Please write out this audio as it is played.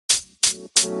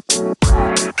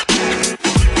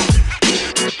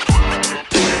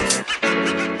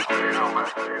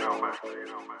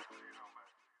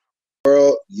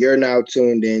World, you're now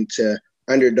tuned into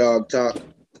Underdog Talk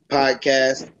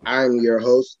podcast. I'm your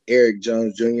host, Eric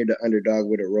Jones Jr., the underdog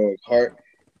with a rogue heart.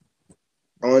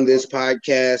 On this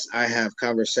podcast, I have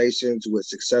conversations with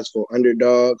successful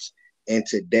underdogs, and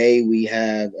today we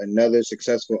have another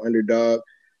successful underdog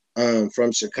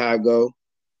from Chicago,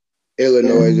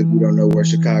 Illinois. If you don't know where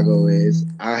Chicago is,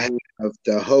 I have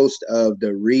the host of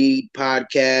the Read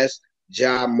podcast,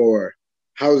 Moor.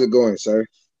 How's it going, sir?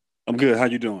 I'm good. How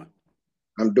you doing?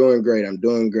 I'm doing great. I'm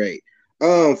doing great.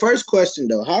 First question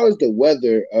though, how is the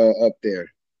weather up there?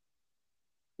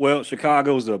 Well,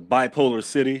 Chicago's a bipolar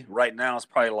city. Right now, it's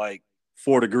probably like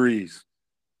 4 degrees.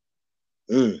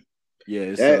 Mm, Yeah,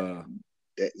 it's that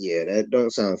that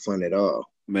don't sound fun at all.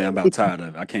 man, I'm about tired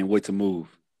of it. I can't wait to move.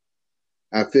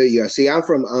 I feel you. See, I'm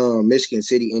from Michigan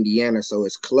City, Indiana, so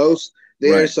it's close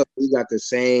there. Right. So we got the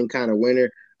same kind of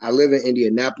winter. I live in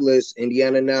Indianapolis,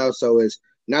 Indiana now, so it's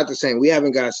not the same. We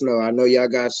haven't got snow. I know y'all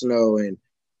got snow, and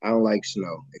I don't like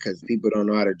snow because people don't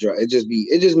know how to drive. It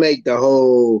just make the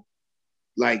whole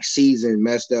like season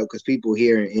messed up because people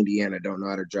here in Indiana don't know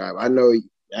how to drive. I know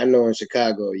in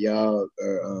Chicago, y'all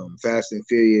are fast and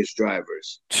furious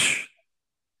drivers.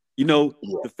 You know,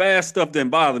 Yeah. the fast stuff doesn't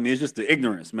bother me. It's just the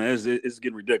ignorance, man. It's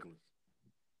getting ridiculous.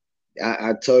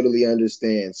 I totally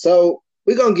understand. So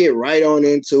we're gonna get right on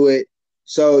into it.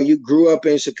 So you grew up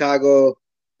in Chicago.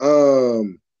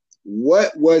 Um,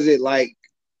 what was it like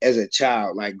as a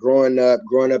child, like growing up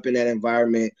in that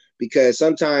environment? Because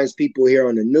sometimes people hear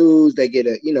on the news, they get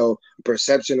a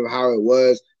perception of how it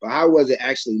was, but how was it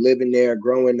actually living there,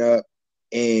 growing up,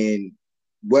 and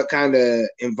what kind of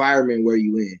environment were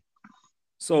you in?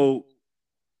 So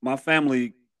my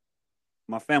family,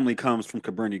 my family comes from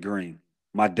Cabrini Green.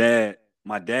 My dad,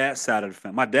 my dad's side of the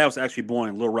family. My dad was actually born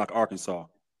in Little Rock, Arkansas.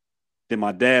 Then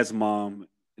my dad's mom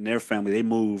and their family, they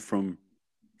moved from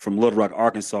Little Rock,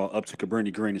 Arkansas, up to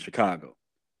Cabrini Green in Chicago.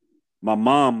 My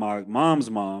mom's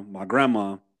mom, my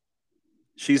grandma,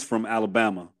 she's from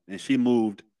Alabama, and she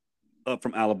moved up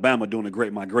from Alabama during the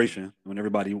Great Migration when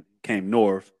everybody came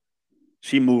north.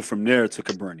 She moved from there to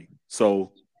Cabrini.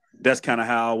 So that's kind of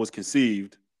how I was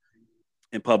conceived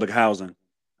in public housing.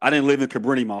 I didn't live in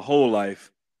Cabrini my whole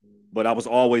life, but I was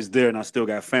always there, and I still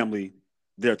got family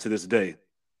there to this day.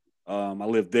 I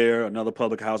lived there, another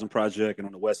public housing project, and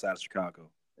on the west side of Chicago.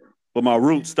 But my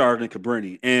roots started in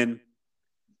Cabrini, and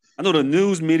I know the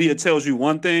news media tells you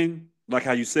one thing, like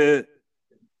how you said,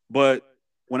 but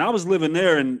when I was living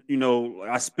there, and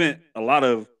I spent a lot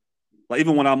of like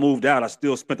even when I moved out, I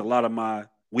still spent a lot of my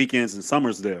weekends and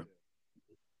summers there.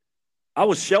 I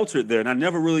was sheltered there, and I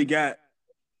never really got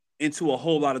into a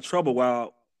whole lot of trouble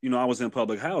while I was in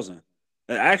public housing.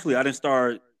 And actually, I didn't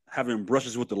start having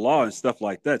brushes with the law and stuff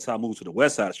like that until I moved to the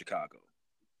west side of Chicago.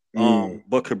 Mm,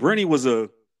 But Cabrini was a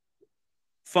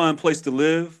fun place to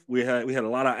live. We had a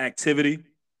lot of activity,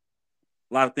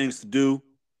 a lot of things to do,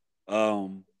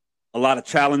 um, a lot of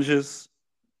challenges.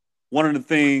 One of the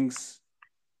things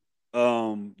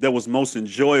that was most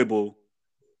enjoyable,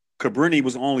 Cabrini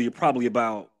was only probably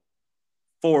about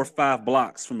 4 or 5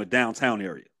 blocks from the downtown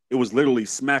area. It was literally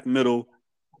smack middle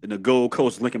in the Gold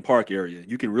Coast Lincoln Park area.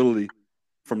 You can really,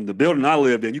 from the building I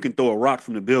lived in, you can throw a rock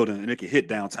from the building and it could hit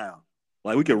downtown.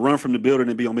 Like we could run from the building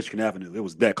and be on Michigan Avenue. It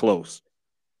was that close. mm,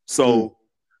 So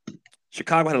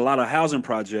Chicago had a lot of housing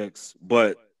projects,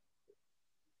 but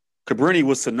Cabrini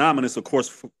was synonymous, of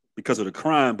course, because of the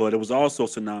crime, but it was also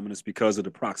synonymous because of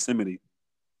the proximity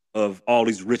of all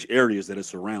these rich areas that it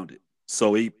surrounded.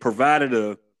 So he provided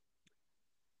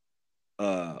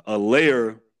a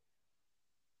layer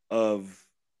of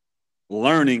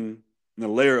learning and a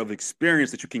layer of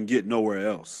experience that you can get nowhere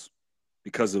else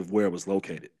because of where it was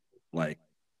located. Like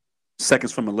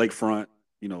seconds from the lakefront,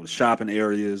 the shopping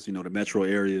areas, the metro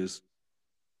areas,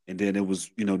 and then it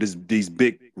was, these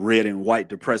big red and white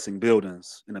depressing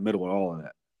buildings in the middle of all of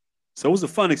that. So it was a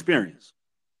fun experience.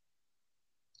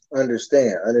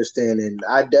 understand, and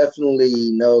I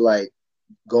definitely know like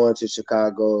going to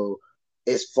Chicago,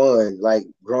 it's fun. Like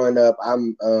growing up, I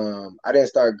didn't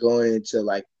start going into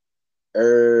like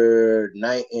in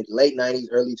late '90s,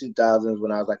 early 2000s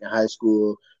when I was like in high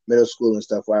school, middle school and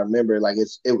stuff. Where I remember like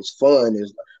it was fun.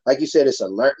 It's like you said, it's a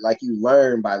learn like you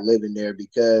learn by living there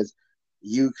because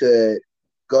you could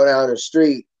go down the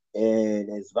street and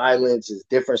it's violence, it's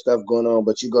different stuff going on,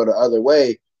 but you go the other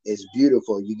way, it's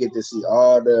beautiful. You get to see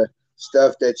all the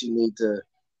stuff that you need to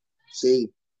see,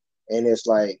 and it's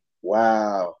like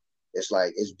wow, it's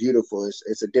like it's beautiful.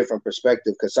 It's a different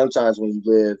perspective because sometimes when you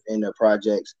live in the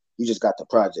projects, You just got the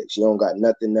projects. You don't got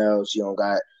nothing else. You don't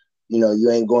got, you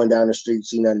ain't going down the street,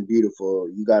 see nothing beautiful.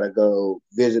 You got to go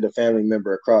visit a family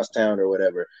member across town or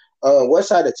whatever. What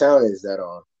side of town is that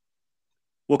on?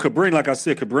 Well, Cabrini, like I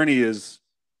said, Cabrini is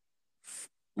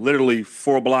literally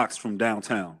 4 blocks from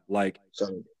downtown. Like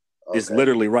So, it's okay,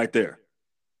 literally right there.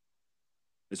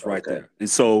 It's right okay. there. And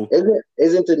so,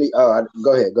 Isn't the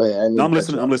go ahead, go ahead. I didn't no, mean I'm to cut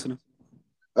listening. you I'm off. listening.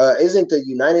 Isn't the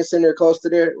United Center close to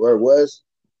there, or it was?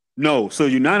 No, so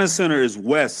United Center is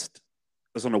west.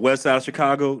 It's on the west side of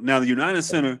Chicago. Now, the United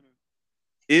Center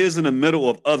is in the middle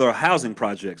of other housing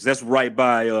projects. That's right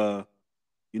by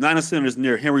United Center is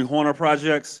near Henry Horner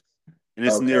projects, and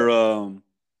it's Okay, near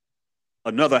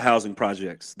another housing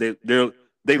projects.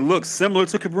 They look similar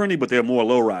to Cabrini, but they're more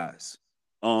low rise.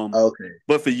 Um, okay.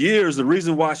 but for years, the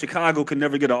reason why Chicago could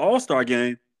never get an All Star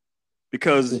game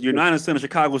because United Center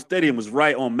Chicago Stadium was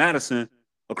right on Madison,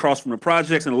 across from the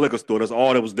projects and the liquor store. That's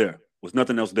all that was there. Was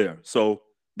nothing else there. So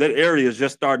that area is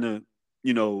just starting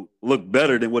to, look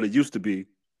better than what it used to be.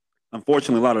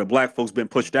 Unfortunately, a lot of the black folks been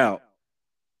pushed out.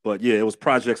 But yeah, it was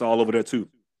projects all over there too.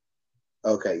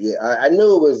 Okay, yeah, I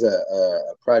knew it was a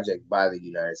project by the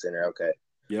United Center. Okay,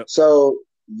 Yep. so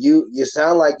you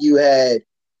sound like you had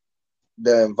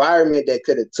the environment that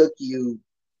could have took you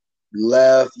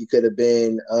left. You could have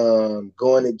been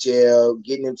going to jail,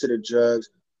 getting into the drugs,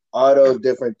 all those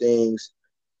different things,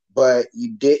 but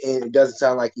you didn't. It doesn't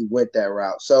sound like you went that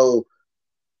route. So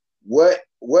what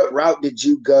route did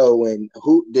you go, and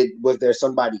who did? Was there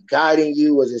somebody guiding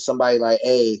you? Was it somebody like,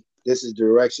 hey, this is the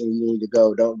direction you need to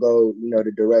go. Don't go,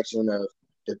 the direction of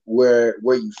where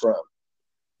you from.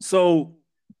 So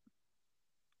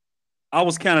I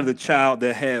was kind of the child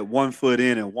that had 1 foot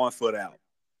in and 1 foot out.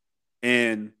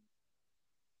 And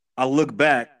I look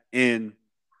back and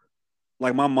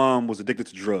like my mom was addicted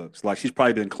to drugs. Like she's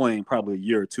probably been clean probably a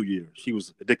year or 2 years. She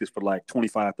was addicted for like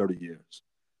 25, 30 years.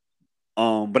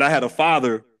 But I had a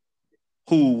father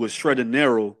who was shredded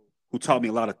narrow, who taught me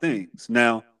a lot of things.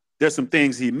 Now, there's some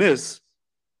things he missed,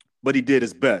 but he did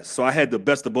his best. So I had the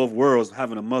best of both worlds,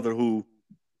 having a mother who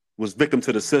was victim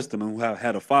to the system and who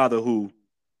had a father who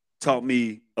taught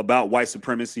me about white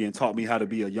supremacy and taught me how to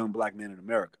be a young black man in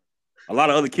America. A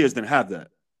lot of other kids didn't have that.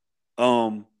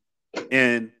 Um,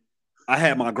 and I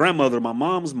had my grandmother, my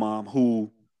mom's mom,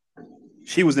 who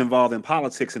she was involved in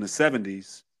politics in the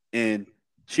 70s, and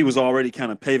she was already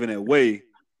kind of paving that way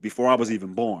before I was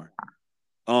even born.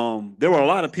 There were a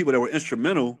lot of people that were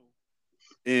instrumental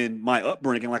in my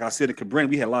upbringing. Like I said, in Cabrini,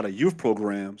 we had a lot of youth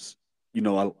programs.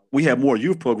 We had more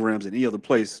youth programs than any other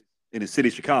place in the city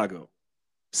of Chicago.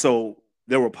 So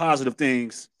there were positive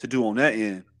things to do on that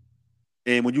end.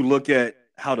 And when you look at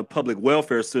how the public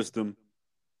welfare system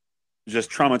just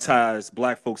traumatized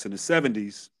black folks in the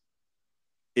 70s,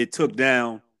 it took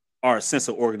down our sense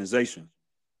of organization.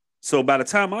 So by the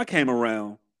time I came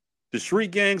around, the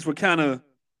street gangs were kind of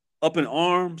up in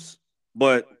arms,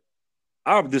 but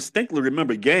I distinctly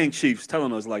remember gang chiefs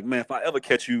telling us, like, man, if I ever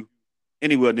catch you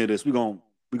anywhere near this, we're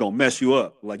gonna mess you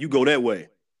up. Like you go that way.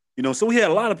 So we had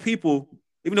a lot of people,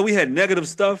 even though we had negative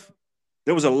stuff,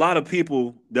 there was a lot of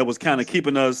people that was kind of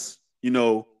keeping us,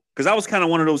 because I was kind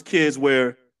of one of those kids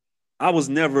where I was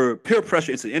never peer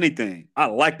pressure into anything. I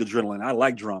liked adrenaline. I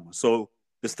like drama. So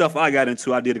the stuff I got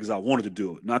into, I did it because I wanted to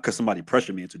do it, not because somebody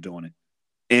pressured me into doing it.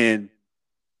 And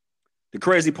the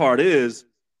crazy part is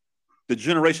the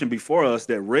generation before us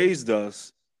that raised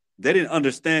us, they didn't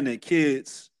understand that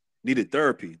kids needed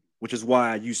therapy, which is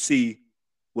why you see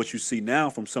what you see now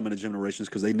from some of the generations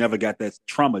because they never got that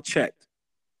trauma checked.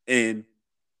 And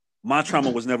my trauma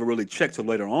was never really checked till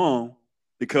later on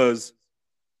because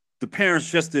the parents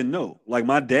just didn't know. Like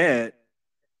my dad,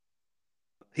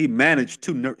 he managed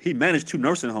two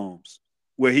nursing homes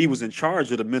where he was in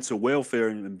charge of the mental welfare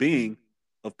and being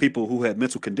of people who had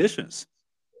mental conditions.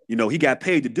 He got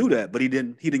paid to do that, but he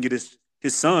didn't get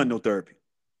his son no therapy.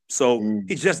 So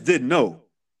he Mm. just didn't know.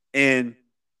 And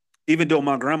even though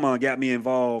my grandma got me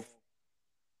involved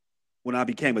when I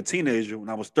became a teenager, when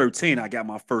I was 13, I got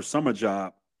my first summer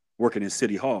job working in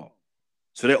City Hall.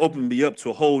 So that opened me up to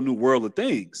a whole new world of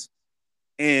things.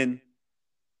 And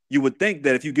you would think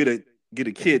that if you get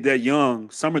a kid that young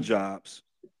summer jobs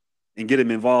and get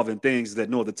him involved in things that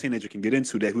no other teenager can get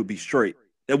into, that he would be straight.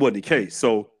 That wasn't the case.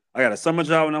 So I got a summer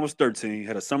job when I was 13,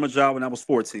 had a summer job when I was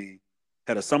 14,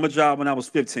 had a summer job when I was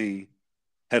 15,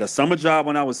 had a summer job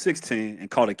when I was 16, and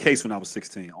caught a case when I was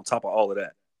 16, on top of all of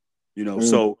that. Mm.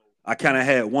 So I kind of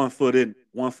had 1 foot in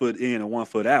and 1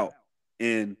 foot out.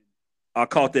 And I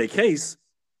caught that case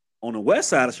on the west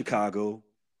side of Chicago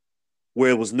where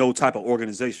it was no type of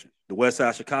organization. The west side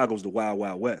of Chicago was the wild,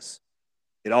 wild west.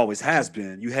 It always has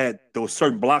been. You had those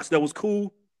certain blocks that was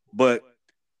cool, but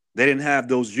they didn't have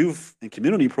those youth and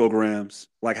community programs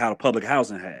like how the public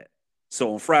housing had.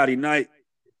 So on Friday night,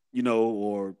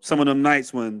 or some of them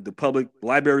nights when the public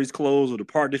libraries close or the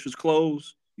park districts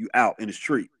close, you out in the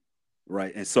street,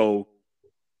 right? And so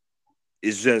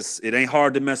it ain't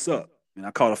hard to mess up. And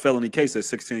I caught a felony case at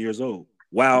 16 years old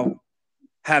while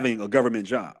having a government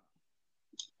job.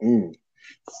 Mm.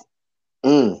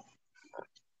 Mm.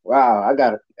 Wow, I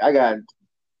got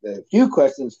a few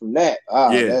questions from that.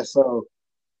 Wow, Yeah. that's so.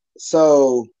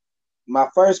 So my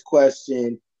first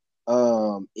question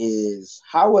is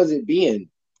how was it being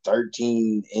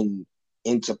 13 and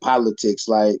into politics?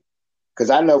 Like, because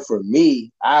I know for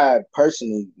me, I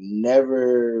personally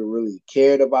never really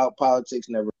cared about politics,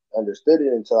 never understood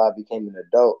it until I became an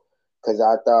adult. Because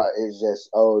I thought it's just,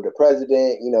 oh, the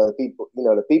president,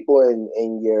 the people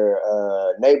in your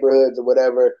neighborhoods or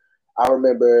whatever. I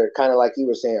remember kind of like you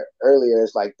were saying earlier,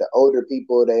 it's like the older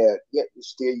people that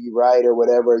steer you right or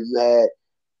whatever. You had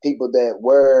people that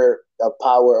were of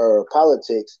power or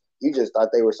politics. You just thought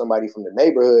they were somebody from the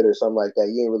neighborhood or something like that.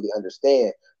 You didn't really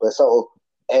understand. But so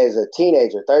as a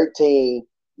teenager, 13,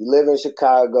 you live in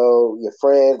Chicago, your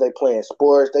friends, they playing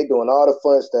sports, they doing all the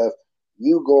fun stuff.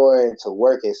 You going to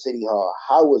work at City Hall.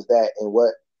 How was that and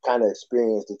what kind of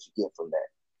experience did you get from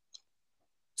that?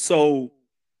 So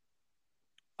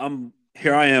I'm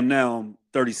here. I am now. I'm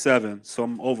 37, so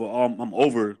I'm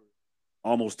over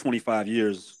almost 25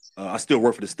 years. I still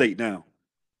work for the state now.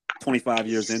 25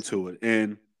 years into it,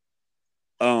 and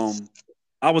um,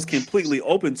 I was completely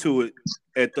open to it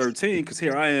at 13 because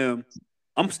here I am.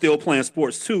 I'm still playing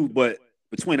sports too, but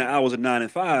between the hours of 9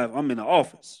 and 5, I'm in the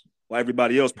office while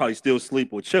everybody else probably still sleep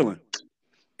or chilling.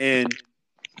 And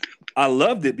I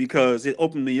loved it because it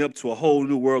opened me up to a whole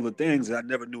new world of things that I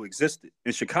never knew existed.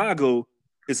 And Chicago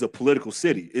is a political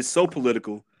city. It's so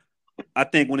political. I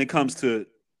think when it comes to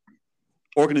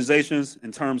organizations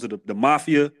in terms of the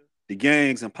mafia, the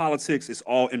gangs, and politics, it's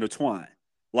all intertwined.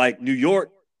 Like New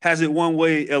York has it one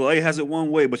way, LA has it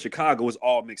one way, but Chicago is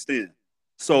all mixed in.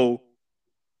 So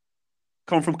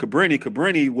come from Cabrini.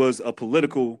 Cabrini was a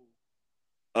political,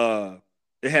 uh,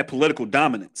 it had political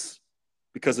dominance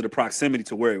because of the proximity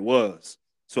to where it was.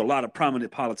 So a lot of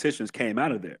prominent politicians came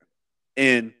out of there.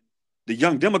 And the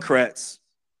Young Democrats,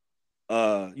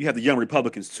 you have the Young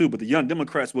Republicans too, but the Young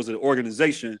Democrats was an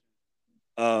organization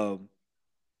um,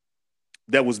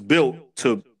 that was built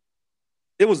to,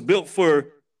 it was built for,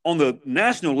 on the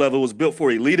national level, it was built for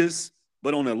elitists,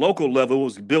 but on the local level, it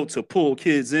was built to pull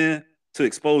kids in to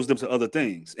expose them to other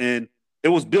things. And it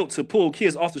was built to pull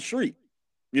kids off the street,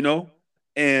 you know?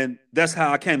 And that's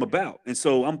how I came about. And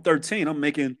so I'm 13, I'm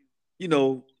making,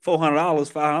 $400,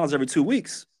 $500 every 2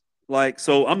 weeks. Like,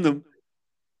 so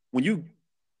when you,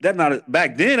 that not,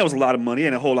 back then, that was a lot of money,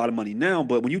 and a whole lot of money now,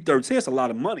 but when you 13, it's a lot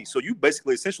of money. So you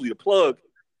basically essentially the plug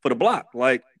for the block.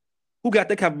 Like, who got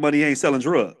that kind of money ain't selling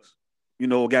drugs?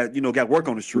 Got work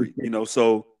on the street,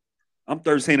 So I'm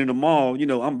 13 in the mall,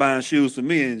 I'm buying shoes for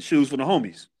me and shoes for the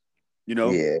homies, you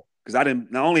know, Yeah. because I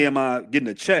didn't, not only am I getting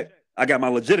a check, I got my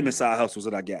legitimate side hustles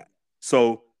that I got.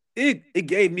 So it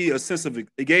gave me a sense of,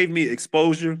 it gave me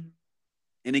exposure,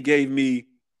 and it gave me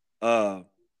uh,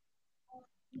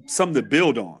 something to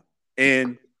build on.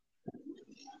 And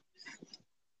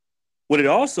what it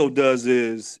also does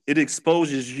is it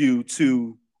exposes you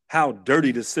to how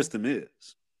dirty the system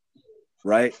is,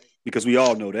 right? Because we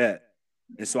all know that.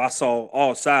 And so I saw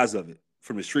all sides of it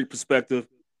from the street perspective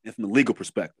and from the legal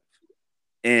perspective.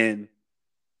 And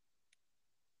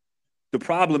the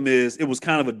problem is it was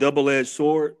kind of a double-edged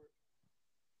sword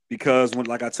because when,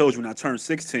 like I told you, when I turned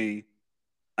 16,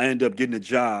 I ended up getting a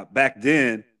job. Back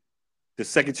then, the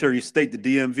Secretary of State, the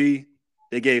DMV,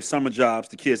 they gave summer jobs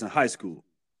to kids in high school,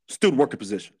 student worker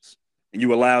positions. And you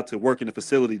were allowed to work in a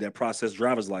facility that processed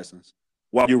driver's license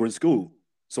while you were in school.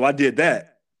 So I did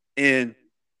that. And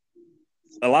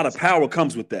a lot of power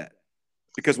comes with that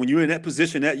because when you're in that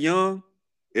position that young,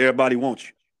 everybody wants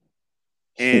you.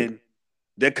 And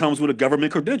that comes with a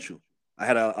government credential. I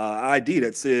had a ID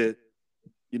that said,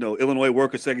 Illinois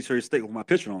Worker Secretary of State with my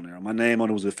picture on there. My name on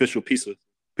it was an official piece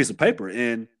of paper.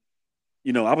 And,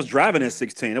 I was driving at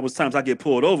 16. There was times I get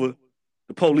pulled over.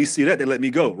 The police see that, they let me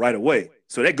go right away.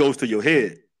 So that goes to your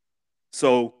head.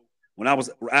 So when I was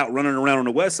out running around on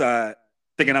the west side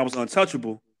thinking I was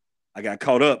untouchable, I got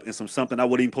caught up in something I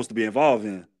wasn't even supposed to be involved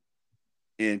in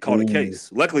and caught a Mm. case.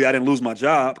 Luckily, I didn't lose my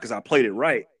job because I played it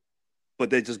right. But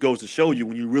that just goes to show you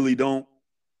when you really don't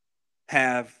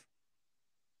have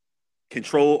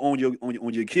control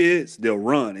on your kids, they'll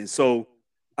run. And so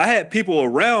I had people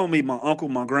around me, my uncle,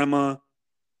 my grandma,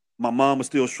 my mom was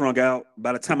still strung out.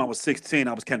 By the time I was 16,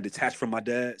 I was kind of detached from my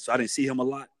dad, so I didn't see him a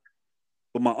lot.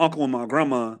 But my uncle and my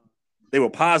grandma, they were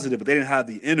positive, but they didn't have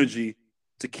the energy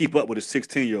to keep up with a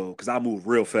 16-year-old because I moved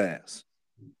real fast.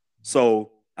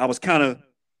 So I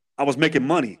was making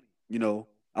money, you know.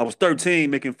 I was 13,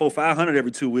 making 400-500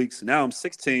 every 2 weeks. Now I'm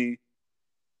 16.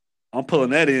 I'm pulling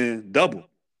that in double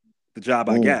the job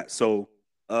I Mm. got. So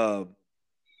uh,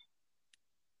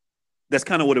 that's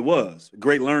kind of what it was.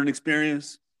 Great learning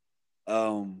experience.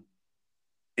 Um,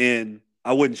 and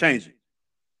I wouldn't change it.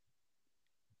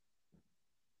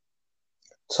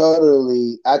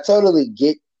 Totally. I totally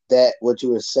get that what you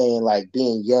were saying, like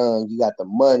being young, you got the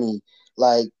money,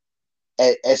 like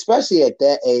especially at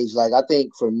that age. Like I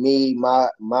think for me,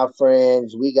 my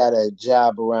friends, we got a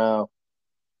job around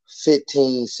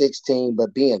 15, 16,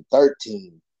 but being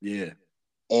 13 Yeah.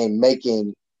 and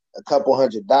making a couple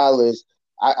 $100,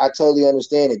 I totally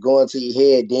understand it going to your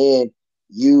head. Then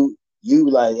you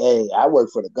like, hey, I work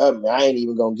for the government. I ain't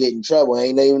even gonna get in trouble.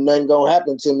 Ain't even nothing gonna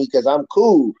happen to me because I'm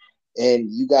cool.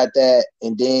 And you got that,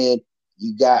 and then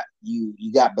you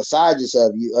got beside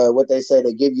yourself. You what they say,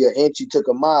 they give you an inch, you took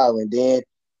a mile, and then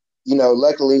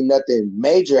luckily nothing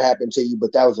major happened to you,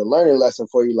 but that was a learning lesson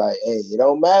for you. Like, hey, it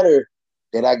don't matter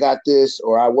that I got this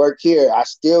or I work here, I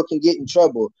still can get in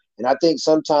trouble. And I think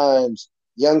sometimes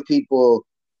young people,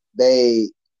 they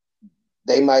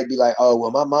they might be like, oh,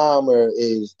 well, my mom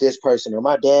is this person, or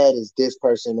my dad is this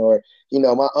person, or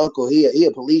my uncle, he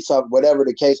a police officer, whatever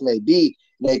the case may be.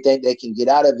 And they think they can get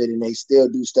out of it, and they still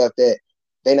do stuff that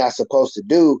they're not supposed to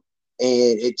do.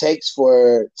 And it takes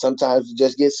for sometimes to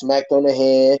just get smacked on the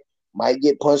hand, might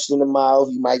get punched in the mouth.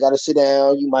 You might got to sit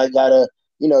down. You might got to,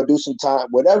 do some time.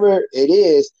 Whatever it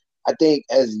is, I think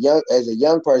as a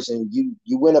young person,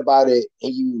 you went about it,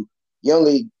 and you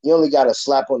only got a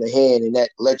slap on the hand, and that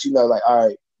lets you know, like, all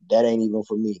right, that ain't even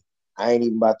for me. I ain't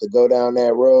even about to go down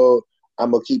that road.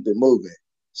 I'm gonna keep it moving.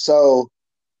 So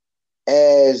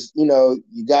as you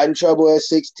got in trouble at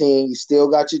 16, you still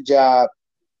got your job.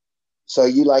 So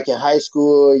you like in high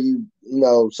school,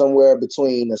 somewhere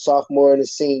between a sophomore and a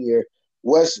senior.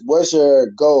 What's your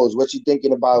goals? What you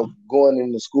thinking about going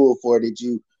into school for? Did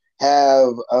you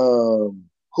have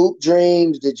hoop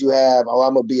dreams? Did you have, oh,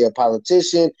 I'm gonna be a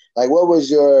politician? Like, what was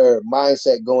your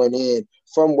mindset going in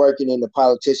from working in the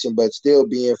politician, but still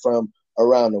being from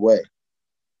around the way?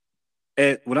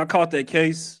 And when I caught that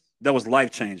case, that was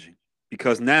life changing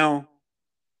because now,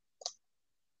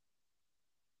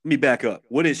 let me back up.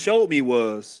 What it showed me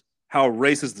was how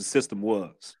racist the system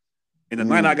was. And the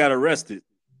night I Mm, got arrested,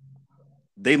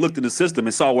 they looked in the system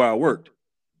and saw where I worked.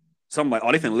 So I'm like,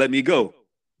 oh, they finna let me go.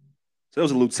 So there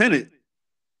was a lieutenant.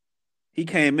 He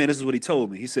came in. This is what he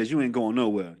told me. He says, "You ain't going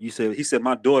nowhere." He said,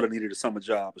 "My daughter needed a summer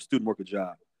job, a student worker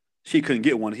job. She couldn't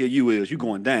get one. Here you is. You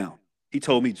going down." He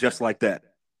told me just like that.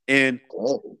 And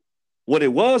dang. what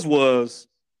it was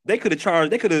they could have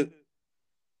charged. They could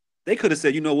have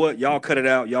said, "You know what? Y'all cut it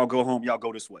out. Y'all go home. Y'all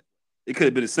go this way." It could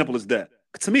have been as simple as that.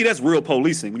 To me, that's real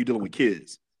policing when you're dealing with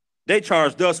kids. They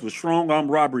charged us with strong armed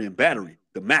robbery and battery,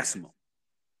 the maximum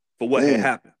for what had Mm,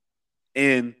 happened.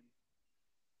 And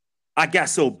I got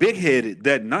so big headed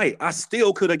that night, I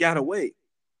still could have got away.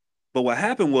 But what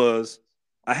happened was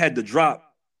I had to drop.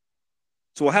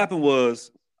 So what happened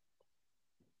was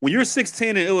when you're 16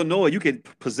 in Illinois, you can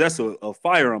possess a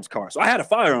firearms card. So I had a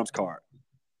firearms card,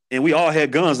 and we all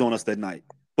had guns on us that night.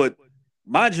 But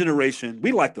my generation,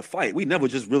 we like to fight. We never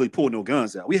just really pulled no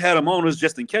guns out. We had them on us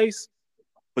just in case,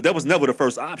 but that was never the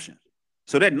first option.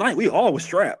 So that night, we all was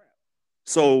strapped.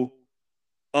 So,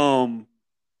 um,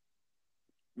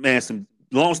 man, some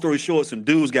long story short, some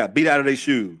dudes got beat out of their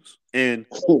shoes, and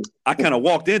I kind of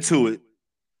walked into it.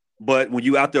 But when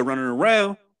you out there running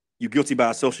around, you guilty by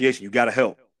association. You got to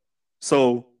help.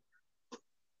 So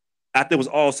after it was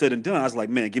all said and done, I was like,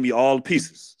 man, give me all the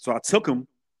pieces. So I took them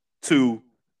to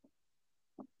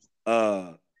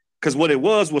because what it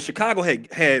was Chicago had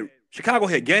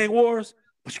gang wars,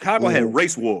 but Chicago had mm,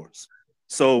 race wars.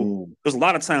 So mm. there's a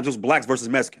lot of times it was blacks versus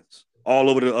Mexicans all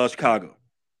over the Chicago.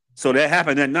 So that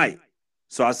happened that night.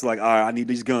 So I was like, all right, I need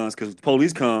these guns because the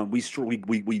police come, we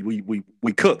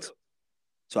cooked.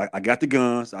 So I got the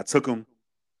guns. I took them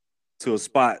to a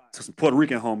spot to some Puerto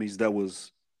Rican homies that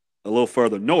was a little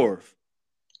further north.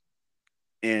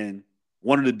 And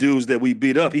one of the dudes that we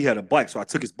beat up, he had a bike. So I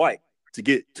took his bike to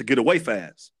get away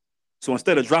fast. So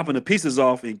instead of dropping the pieces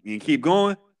off and keep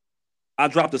going, I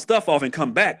dropped the stuff off and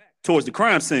come back towards the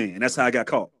crime scene. And that's how I got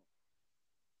caught.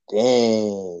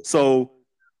 Dang. So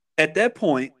at that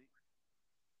point,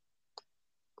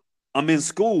 I'm in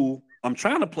school. I'm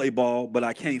trying to play ball, but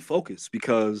I can't focus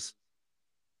because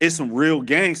it's some real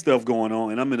gang stuff going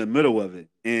on, and I'm in the middle of it.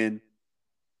 And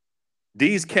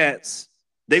these cats,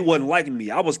 they wasn't liking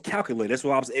me. I was calculated. That's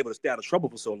why I was able to stay out of trouble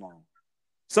for so long.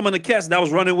 Some of the cats that I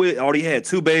was running with already had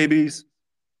 2 babies,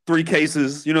 3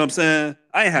 cases. You know what I'm saying?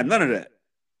 I ain't had none of that.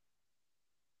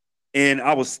 And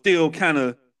I was still kind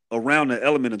of around the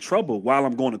element of trouble while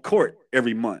I'm going to court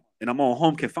every month. And I'm on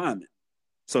home confinement.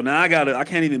 So now I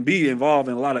can't even be involved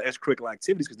in a lot of extracurricular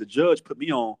activities because the judge put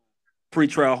me on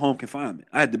pretrial home confinement.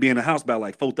 I had to be in the house by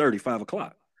like 4:30, 5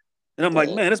 o'clock. And I'm like,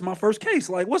 Damn. man, that's my first case.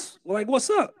 What's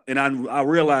up? And I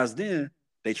realized then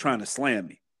they trying to slam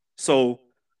me. So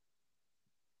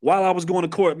while I was going to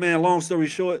court, man, long story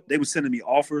short, they were sending me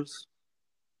offers.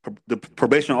 The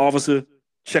probation officer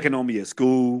checking on me at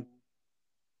school.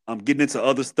 I'm getting into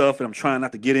other stuff and I'm trying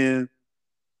not to get in.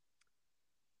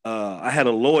 I had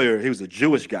a lawyer. He was a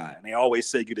Jewish guy. And they always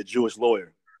say get a Jewish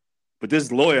lawyer. But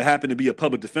this lawyer happened to be a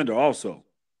public defender also.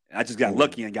 I just got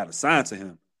lucky and got assigned to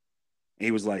him. And he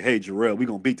was like, hey, Jarrell, we're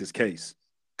going to beat this case.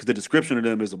 Because the description of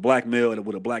them is a black male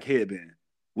with a black headband.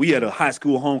 We had a high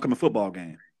school homecoming football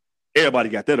game. Everybody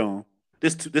got that on.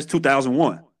 This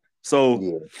 2001.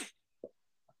 So,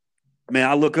 man,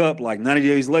 I look up like 90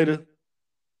 days later.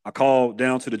 I called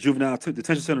down to the juvenile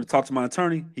detention center to talk to my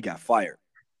attorney. He got fired.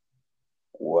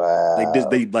 Wow.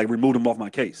 They like removed him off my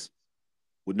case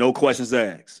with no questions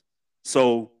asked.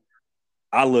 So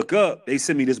I look up. They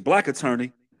sent me this black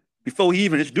attorney. Before he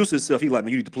even introduced himself, he like,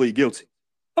 man, you need to plead guilty.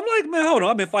 I'm like, man, hold on.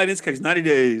 I've been fighting this case 90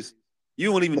 days.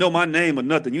 You don't even know my name or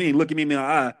nothing. You ain't looking me in the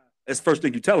eye. That's the first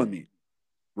thing you're telling me,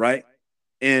 right?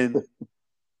 And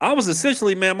I was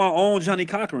essentially, man, my own Johnny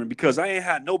Cochran because I ain't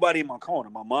had nobody in my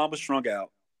corner. My mom was strung out.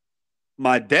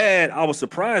 My dad, I was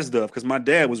surprised of because my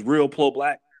dad was real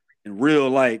pro-black and real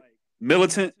like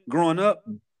militant growing up.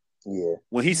 Yeah.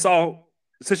 When he saw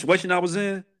the situation I was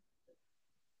in,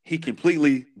 he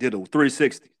completely did a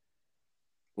 360.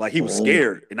 Like he was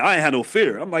scared and I ain't had no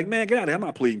fear. I'm like, man, get out of here. I'm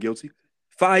not pleading guilty.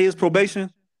 5 years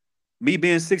probation, me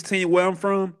being 16 where I'm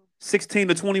from, 16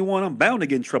 to 21, I'm bound to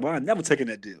get in trouble. I ain't never taken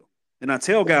that deal. And I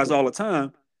tell guys all the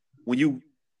time, when you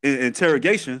in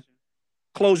interrogation,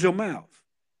 close your mouth.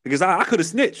 Because I could have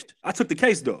snitched. I took the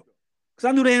case though. Because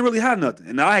I knew they ain't really had nothing.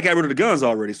 And I had got rid of the guns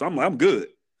already. So I'm like, I'm good.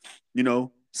 You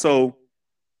know? So,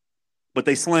 but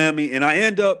they slammed me. And I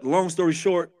end up, long story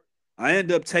short, they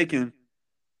end up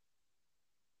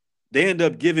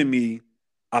giving me,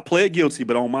 I pled guilty,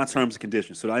 but on my terms and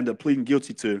conditions. So I ended up pleading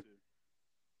guilty to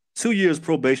 2 years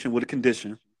probation with a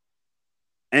condition,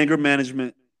 anger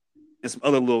management, and some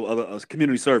other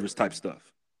community service type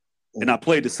stuff. And I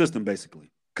played the system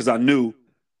basically because I knew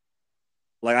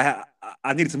like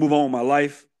I needed to move on with my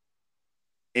life,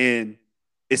 and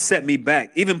it set me back.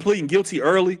 Even pleading guilty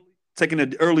early, taking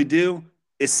an early deal,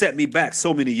 it set me back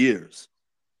so many years.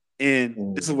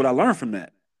 And this is what I learned from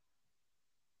that.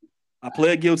 I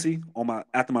pled guilty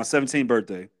after my 17th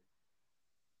birthday.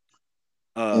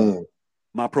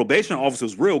 My probation officer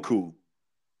was real cool.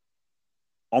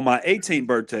 On my 18th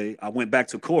birthday, I went back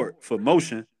to court for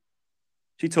motion.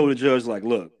 She told the judge, like,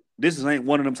 look, this ain't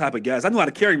one of them type of guys. I knew how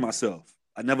to carry myself.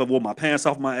 I never wore my pants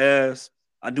off my ass.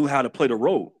 I knew how to play the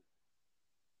role.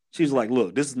 She's like,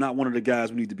 look, this is not one of the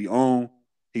guys we need to be on.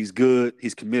 He's good.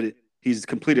 He's committed. He's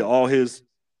completed all his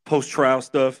post-trial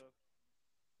stuff.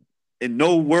 In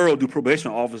no world do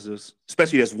probation officers,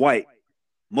 especially that's white,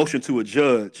 motion to a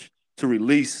judge to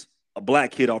release a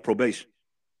black kid off probation.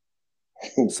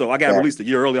 So I got released a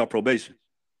year early off probation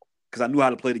because I knew how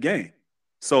to play the game.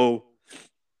 So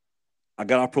I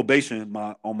got off probation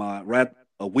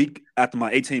a week after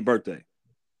my 18th birthday.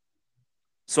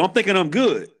 So I'm thinking I'm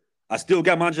good. I still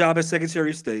got my job as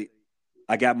Secretary of State.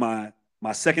 I got my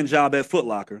second job at Foot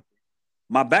Locker.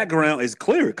 My background is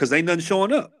clear because ain't nothing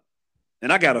showing up.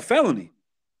 And I got a felony.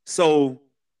 So,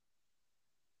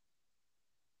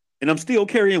 and I'm still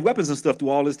carrying weapons and stuff through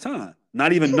all this time,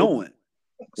 not even knowing.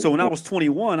 So when I was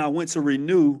 21, I went to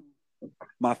renew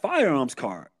my firearms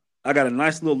card. I got a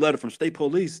nice little letter from state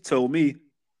police told me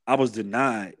I was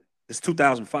denied. It's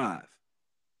 2005.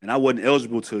 And I wasn't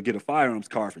eligible to get a firearms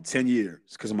card for 10 years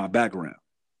because of my background.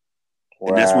 Wow.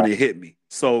 And that's when it hit me.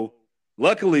 So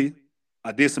luckily,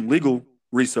 I did some legal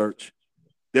research.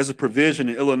 There's a provision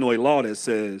in Illinois law that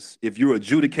says if you're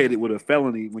adjudicated with a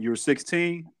felony when you're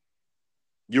 16,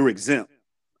 you're exempt.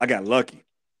 I got lucky.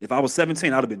 If I was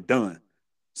 17, I'd have been done.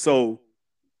 So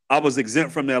I was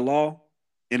exempt from that law.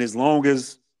 And as long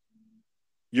as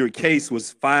your case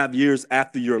was 5 years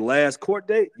after your last court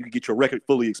date, you could get your record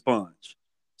fully expunged.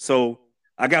 So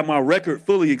I got my record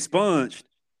fully expunged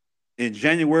in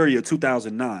January of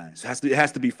 2009. So it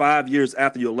has to be 5 years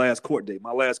after your last court date.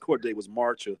 My last court date was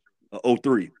March of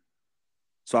 03.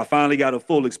 So I finally got a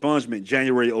full expungement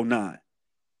January 09.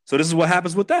 So this is what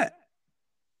happens with that.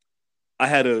 I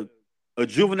had a a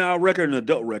juvenile record and an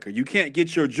adult record. You can't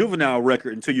get your juvenile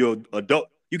record until you're adult.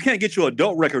 You can't get your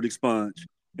adult record expunged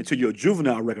until your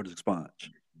juvenile record is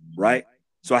expunged, right?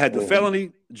 So I had the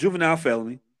felony, juvenile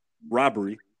felony,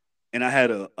 robbery, and I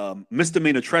had a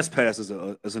misdemeanor trespass as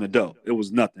an adult. It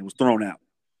was nothing. It was thrown out.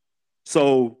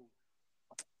 So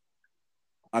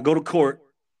I go to court.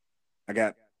 I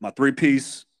got my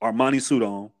three-piece Armani suit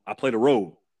on. I play the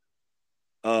role.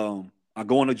 I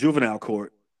go into juvenile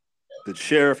court. The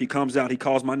sheriff, he comes out, he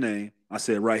calls my name. I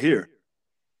said, right here.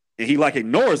 And he like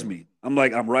ignores me. I'm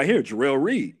like, I'm right here, Jarrell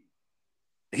Reed.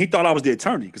 And he thought I was the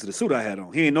attorney because of the suit I had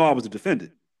on. He didn't know I was the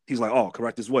defendant. He's like, oh,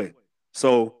 correct this way.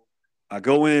 So I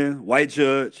go in, white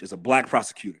judge, it's a black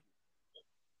prosecutor.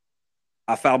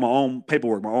 I filed my own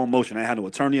paperwork, my own motion. I had no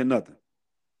attorney or nothing.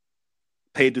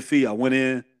 Paid the fee. I went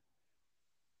in.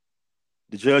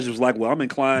 The judge was like, well, I'm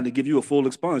inclined to give you a full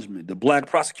expungement. The black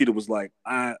prosecutor was like,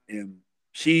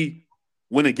 she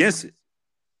went against it.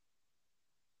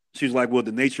 She was like, well,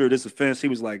 the nature of this offense, he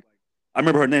was like, I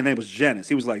remember her name was Janice.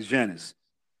 He was like, Janice,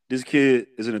 this kid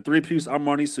is in a three-piece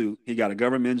Armani suit. He got a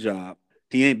government job.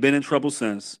 He ain't been in trouble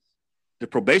since. The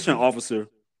probation officer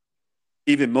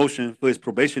even motioned for his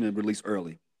probation and release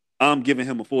early. I'm giving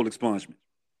him a full expungement.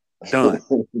 Done.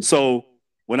 So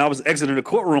when I was exiting the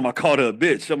courtroom, I called her a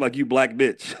bitch. I'm like, you black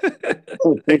bitch.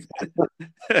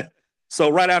 So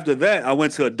right after that, I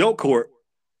went to adult court.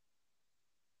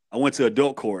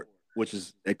 Which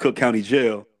is at Cook County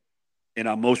Jail, and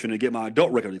I motioned to get my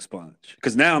adult record expunged.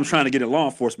 Because now I'm trying to get in law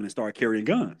enforcement and start carrying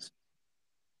guns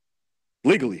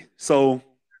legally. So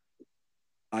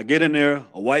I get in there,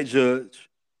 a white judge,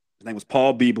 his name was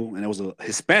Paul Beeble, and it was a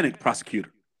Hispanic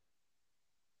prosecutor.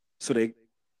 So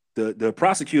the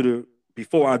prosecutor,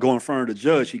 before I go in front of the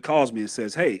judge, he calls me and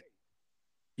says, hey,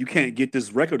 you can't get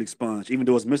this record expunged, even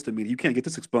though it's misdemeanor. You can't get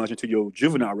this expunged until your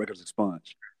juvenile record's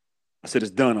expunged. I said,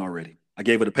 it's done already. I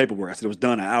gave her the paperwork. I said, it was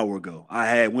done an hour ago.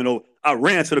 I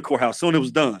ran to the courthouse soon as it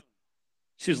was done.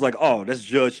 She was like, oh, that's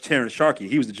Judge Terrence Sharkey.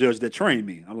 He was the judge that trained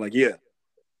me. I'm like, yeah.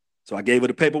 So I gave her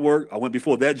the paperwork. I went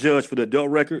before that judge for the adult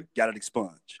record, got it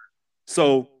expunged.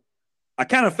 So I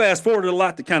kind of fast forwarded a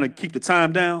lot to kind of keep the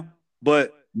time down,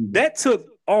 but that took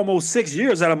almost 6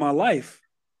 years out of my life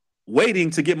waiting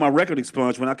to get my record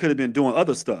expunged when I could have been doing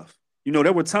other stuff. You know,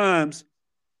 there were times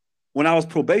when I was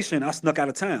probation, I snuck out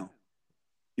of town.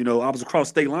 You know, I was across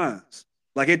state lines.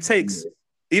 Like it takes,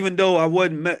 even though I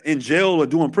wasn't in jail or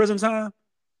doing prison time,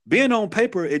 being on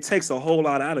paper, it takes a whole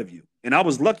lot out of you. And I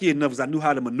was lucky enough because I knew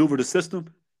how to maneuver the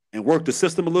system and work the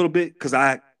system a little bit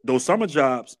because those summer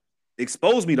jobs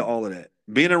exposed me to all of that,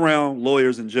 being around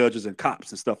lawyers and judges and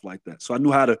cops and stuff like that. So I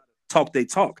knew how to talk they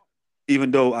talk,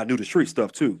 even though I knew the street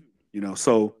stuff too, you know.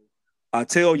 So I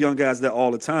tell young guys that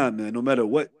all the time, man, no matter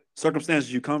what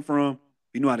circumstances you come from,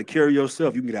 you know how to carry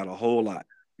yourself, you can get out a whole lot.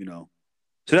 You know,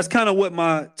 so that's kind of what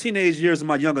my teenage years and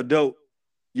my young adult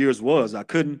years was. I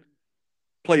couldn't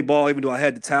play ball even though I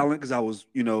had the talent because I was,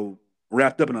 you know,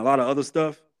 wrapped up in a lot of other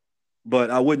stuff.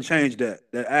 But I wouldn't change that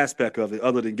aspect of it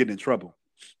other than getting in trouble.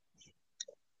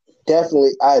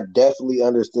 Definitely, I definitely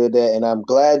understood that, and I'm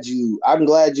glad you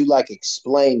like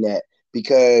explained that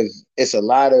because it's a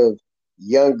lot of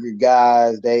younger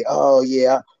guys. They, oh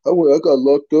yeah, I got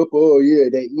looked up. Oh yeah,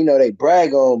 they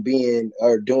brag on being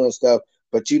or doing stuff.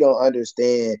 But you don't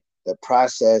understand the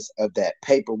process of that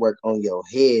paperwork on your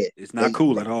head. It's not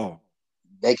cool at all.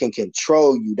 They can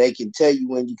control you. They can tell you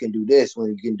when you can do this,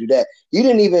 when you can do that. You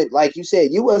didn't even, like you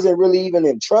said, you wasn't really even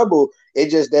in trouble.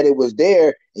 It's just that it was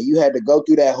there, and you had to go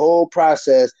through that whole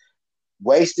process,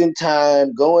 wasting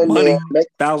time, going money, there.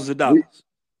 Thousands of dollars.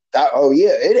 Oh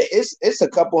yeah, it's a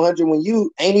couple hundred when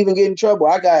you ain't even getting in trouble.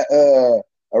 I got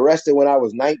arrested when I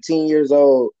was 19 years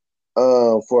old.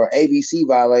 For an ABC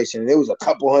violation. It was a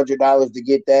couple $100s to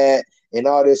get that and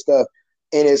all this stuff.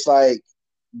 And it's like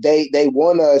they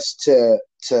want us to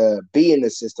be in the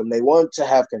system. They want to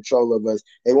have control of us.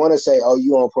 They want to say, oh,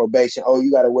 you on probation. Oh,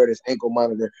 you got to wear this ankle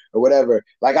monitor or whatever.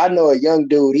 Like I know a young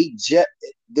dude,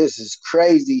 this is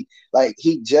crazy. Like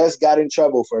he just got in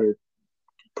trouble for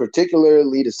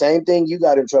particularly the same thing you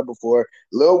got in trouble for, a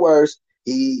little worse.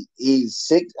 He's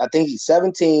 6, I think he's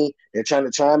 17. They're trying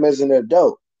to try him as an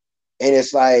adult. And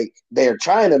it's like they're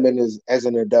trying him as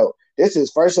an adult. This is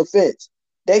first offense.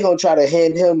 They're going to try to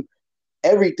hand him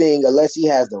everything unless he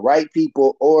has the right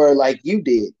people or like you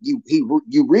did.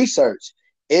 You research.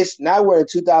 It's now we're in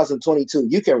 2022.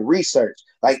 You can research.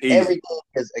 Like everything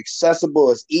is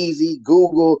accessible. It's easy.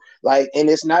 Google. Like, and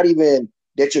it's not even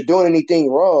that you're doing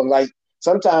anything wrong. Like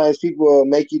sometimes people will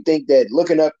make you think that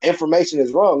looking up information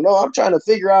is wrong. No, I'm trying to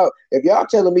figure out if y'all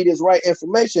telling me this right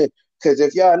information. Because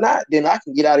if y'all not, then I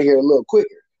can get out of here a little quicker.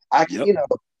 I can,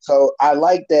 So I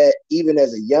like that even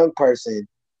as a young person,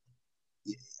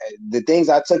 the things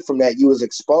I took from that, you was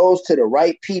exposed to the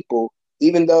right people,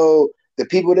 even though the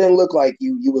people didn't look like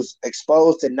you. You was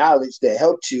exposed to knowledge that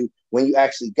helped you when you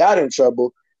actually got in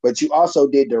trouble. But you also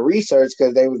did the research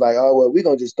because they was like, oh well, we're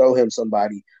gonna just throw him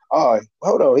somebody. Oh,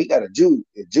 hold on, he got a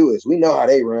Jewish. We know how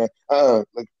they run.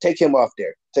 Like, take him off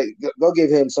there. Go give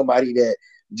him somebody that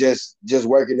just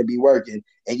working to be working.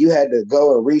 And you had to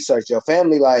go and research your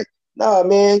family. Like, nah,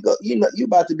 man, go, you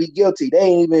about to be guilty. They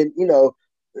ain't even,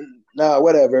 nah,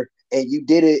 whatever. And you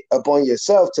did it upon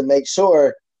yourself to make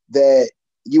sure that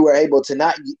you were able to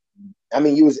not, I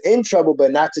mean, you was in trouble,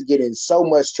 but not to get in so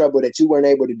much trouble that you weren't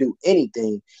able to do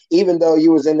anything, even though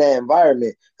you was in that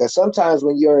environment. Because sometimes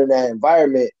when you're in that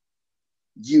environment,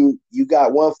 you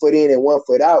got one foot in and one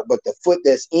foot out, but the foot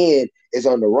that's in is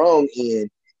on the wrong end,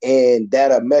 and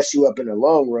that'll mess you up in the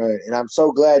long run. And I'm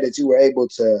so glad that you were able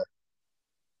to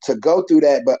go through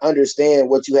that, but understand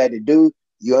what you had to do.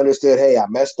 You understood, hey, I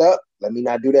messed up. Let me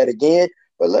not do that again.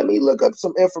 But let me look up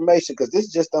some information because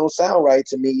this just don't sound right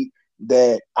to me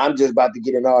that I'm just about to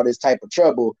get in all this type of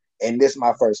trouble and this is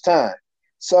my first time.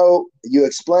 So you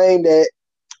explained that,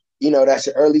 that's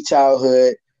your early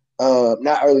childhood,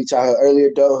 not early childhood, early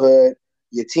adulthood,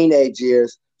 your teenage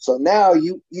years. So now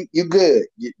you good.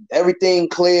 Everything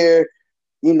clear,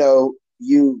 you're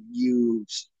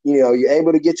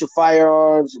able to get your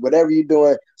firearms, whatever you're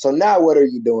doing. So now what are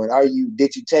you doing?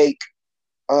 Did you take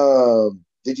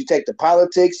the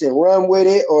politics and run with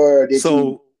it, or did you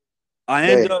So I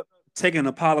go end ahead? up taking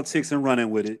the politics and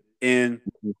running with it. And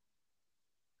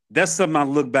that's something I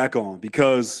look back on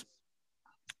because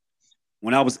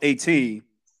when I was 18,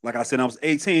 like I said, I was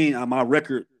 18, my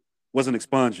record wasn't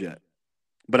expunged yet.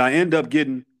 But I ended up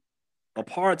getting a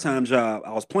part-time job.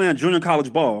 I was playing junior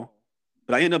college ball,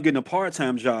 but I ended up getting a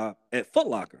part-time job at Foot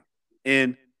Locker.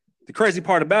 And the crazy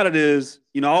part about it is,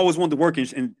 I always wanted to work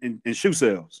in shoe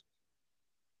sales.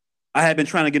 I had been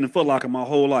trying to get in Foot Locker my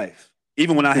whole life,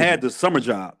 even when I had the summer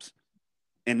jobs,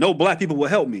 and no black people would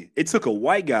help me. It took a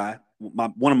white guy,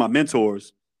 one of my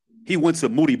mentors. He went to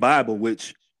Moody Bible,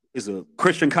 which is a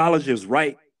Christian college. It was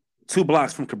right 2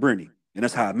 blocks from Cabrini, and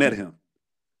that's how I met him.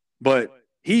 But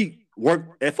he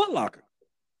worked at Foot Locker.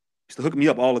 He used to hook me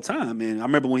up all the time. And I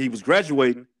remember when he was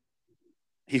graduating,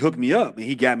 he hooked me up and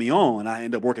he got me on, and I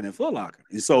ended up working at Foot Locker.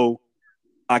 And so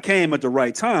I came at the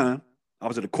right time. I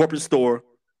was at a corporate store.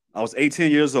 I was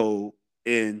 18 years old,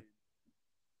 and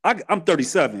I'm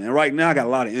 37, and right now I got a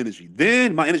lot of energy.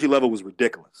 Then my energy level was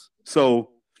ridiculous.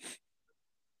 So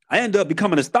I ended up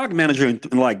becoming a stock manager in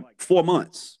like 4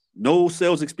 months. No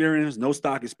sales experience, no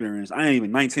stock experience. I ain't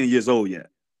even 19 years old yet.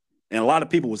 And a lot of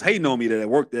people was hating on me that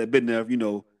worked that been there,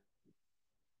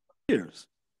 years.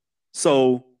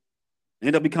 So I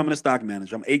ended up becoming a stock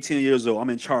manager. I'm 18 years old. I'm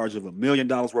in charge of $1 million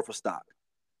worth of stock.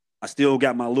 I still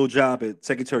got my little job at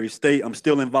Secretary of State. I'm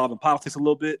still involved in politics a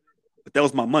little bit, but that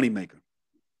was my moneymaker.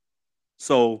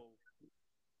 So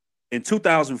in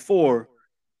 2004,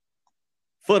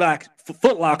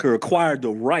 Foot Locker acquired the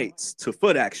rights to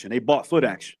Foot Action. They bought Foot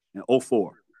Action in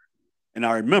 '04. And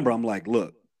I remember I'm like,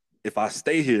 look, if I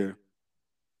stay here,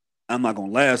 I'm not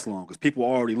gonna last long because people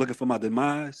are already looking for my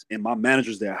demise, and my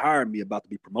managers that hired me about to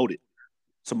be promoted.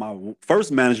 So my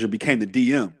first manager became the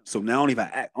DM. So now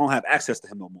I don't have access to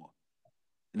him no more.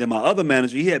 And then my other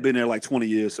manager, he had been there like 20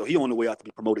 years, so he on the way out to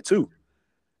be promoted too.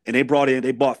 And they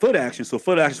bought Foot Action, so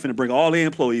Foot Action's finna bring all their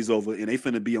employees over, and they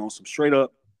finna be on some straight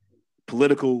up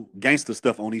political gangster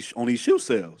stuff on these shoe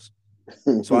sales.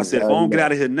 So I said, if I don't get No.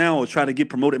 out of here now or try to get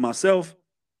promoted myself,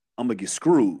 I'm gonna get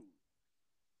screwed.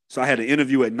 So I had an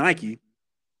interview at Nike.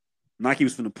 Nike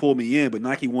was gonna pull me in, but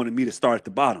Nike wanted me to start at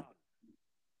the bottom.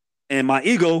 And my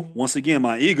ego, once again,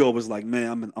 my ego was like,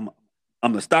 man,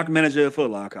 I'm the stock manager at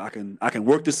Foot Locker. I can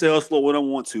work the sales floor when I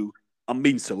want to. I'm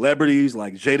meeting celebrities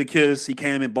like Jada Kiss. He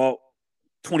came and bought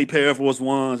 20 pair of Air Force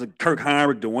Ones. Like Kirk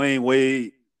Heinrich, Dwayne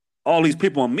Wade, all these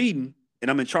people I'm meeting, and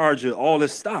I'm in charge of all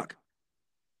this stock.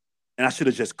 And I should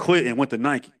have just quit and went to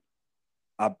Nike.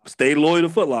 I stayed loyal to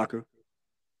Foot Locker.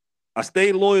 I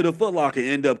stayed loyal to Foot Locker and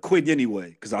ended up quitting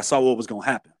anyway because I saw what was going to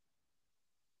happen.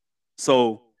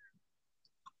 So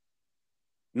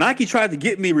Nike tried to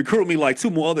get me, recruit me like 2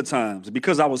 more other times.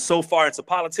 Because I was so far into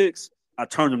politics, I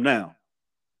turned them down.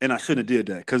 And I shouldn't have did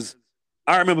that because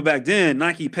I remember back then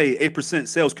Nike paid 8%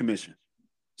 sales commission.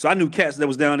 So I knew cats that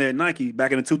was down there at Nike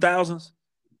back in the 2000s.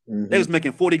 They Mm-hmm. was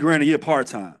making 40 grand a year part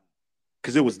time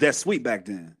because it was that sweet back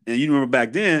then. And you remember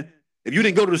back then, if you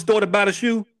didn't go to the store to buy the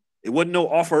shoe, it wasn't no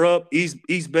offer up,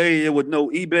 East Bay, it was no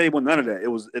eBay, it wasn't none of that. It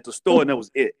was at the store and that was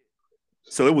it.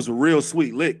 So it was a real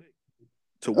sweet lick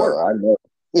to Oh, work. I know.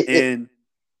 And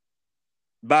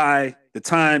by the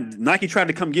time Nike tried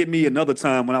to come get me another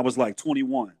time when I was like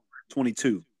 21,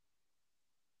 22,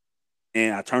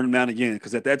 and I turned them down again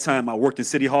because at that time I worked in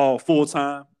City Hall full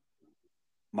time.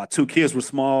 My two kids were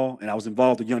small, and I was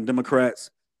involved with Young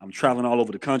Democrats. I'm traveling all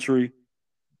over the country.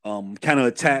 Kind of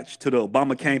attached to the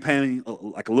Obama campaign,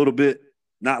 like a little bit,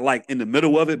 not like in the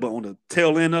middle of it, but on the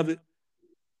tail end of it.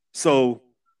 So,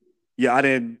 yeah, I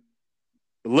didn't.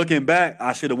 Looking back,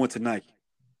 I should have went to Nike.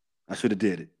 I should have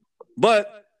did it,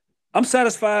 but I'm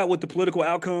satisfied with the political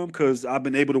outcome because I've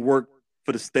been able to work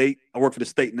for the state. I work for the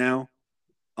state now.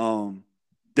 Um,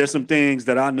 there's some things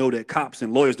that I know that cops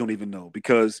and lawyers don't even know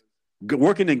because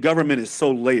working in government is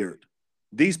so layered.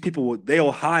 These people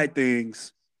they'll hide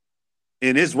things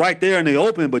and it's right there in the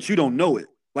open, but you don't know it.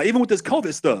 Like even with this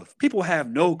COVID stuff, people have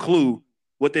no clue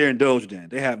what they're indulged in.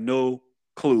 They have no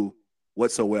clue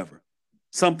whatsoever.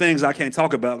 Some things I can't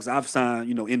talk about because I've signed,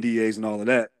 NDAs and all of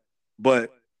that.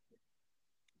 But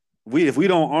if we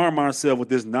don't arm ourselves with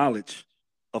this knowledge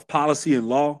of policy and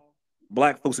law,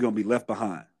 black folks are gonna be left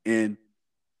behind. And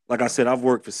like I said, I've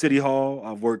worked for City Hall,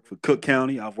 I've worked for Cook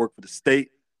County, I've worked for the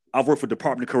state, I've worked for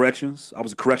Department of Corrections. I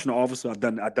was a correctional officer. I've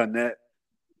done that.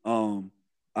 Um,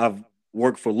 I've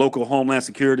worked for local Homeland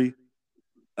Security,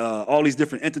 all these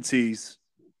different entities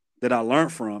that I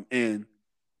learned from. And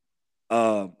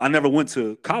I never went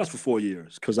to college for 4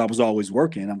 years because I was always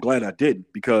working. I'm glad I didn't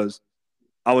because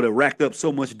I would have racked up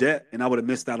so much debt and I would have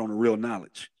missed out on the real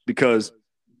knowledge. Because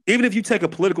even if you take a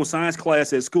political science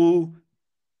class at school,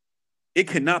 it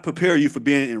cannot prepare you for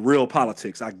being in real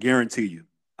politics. I guarantee you.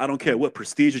 I don't care what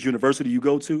prestigious university you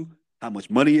go to, how much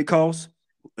money it costs.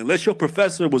 Unless your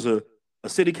professor was a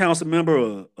city council member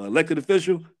or an elected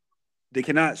official, they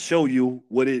cannot show you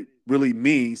what it really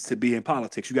means to be in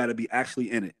politics. You got to be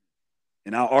actually in it.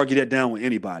 And I'll argue that down with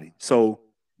anybody. So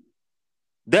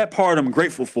that part I'm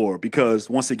grateful for because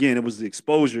once again, it was the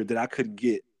exposure that I couldn't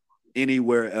get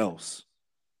anywhere else,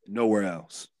 nowhere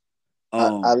else.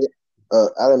 I I,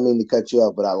 I didn't mean to cut you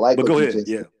off, but I like But go ahead.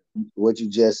 Yeah. what you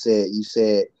just said. You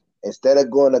said instead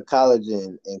of going to college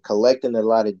and collecting a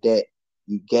lot of debt,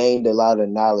 you gained a lot of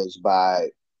knowledge by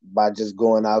just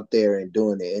going out there and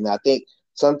doing it. And I think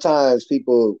sometimes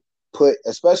people put,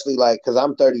 especially like, because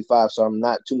I'm 35, so I'm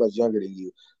not too much younger than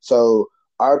you. So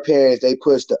our parents they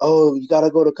push the, oh, you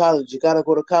gotta go to college, you gotta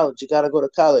go to college, you gotta go to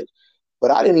college. But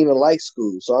I didn't even like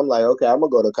school. So I'm like, okay, I'm gonna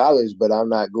go to college, but I'm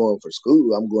not going for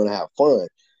school. I'm going to have fun.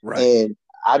 Right. And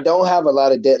I don't have a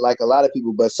lot of debt like a lot of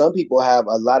people, but some people have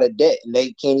a lot of debt and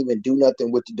they can't even do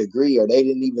nothing with the degree or they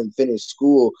didn't even finish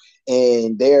school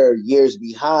and they're years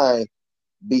behind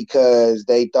because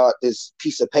they thought this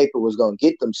piece of paper was going to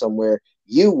get them somewhere.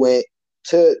 You went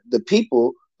to the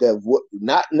people that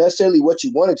not necessarily what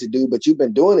you wanted to do, but you've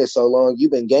been doing it so long,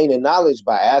 you've been gaining knowledge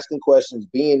by asking questions,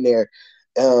 being there,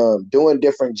 doing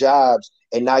different jobs,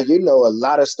 and now you know a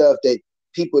lot of stuff that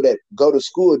people that go to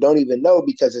school don't even know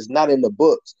because it's not in the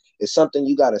books. It's something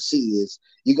you got to see. Is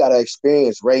you got to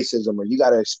experience racism or you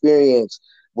got to experience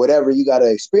whatever you got to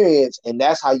experience, and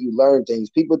that's how you learn things.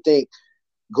 People think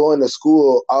going to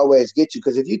school always get you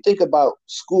because if you think about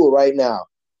school right now,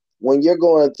 when you're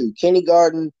going through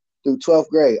kindergarten through 12th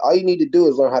grade, all you need to do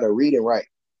is learn how to read and write.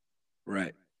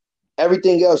 Right.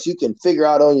 Everything else you can figure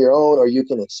out on your own or you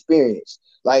can experience.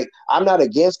 Like I'm not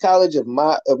against college if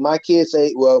my kids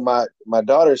say, well, my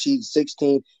daughter, she's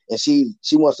 16 and she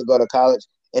wants to go to college.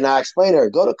 And I explain to her,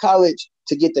 go to college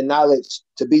to get the knowledge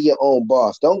to be your own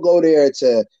boss. Don't go there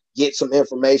to get some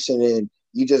information and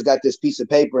you just got this piece of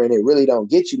paper and it really don't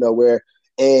get you nowhere.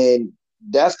 And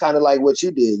that's kind of like what you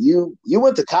did. You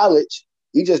went to college,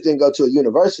 you just didn't go to a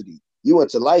university. You went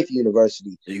to Life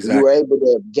University and you were Exactly. able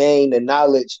to gain the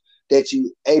knowledge that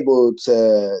you able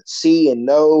to see and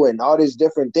know and all these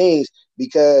different things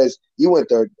because you went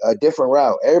a different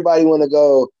route. Everybody want to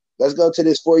go, let's go to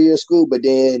this 4 year school, but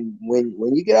then when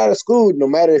you get out of school, no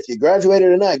matter if you graduated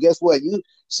or not, guess what? You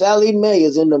Sally Mae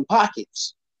is in them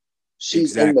pockets.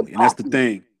 She's in the Exactly. And that's the pocket.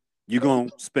 thing. You're gonna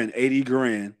spend 80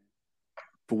 grand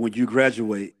for when you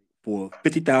graduate for a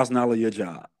 $50,000 a year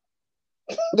job.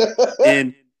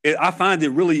 And I find it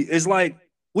really, it's like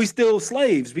we still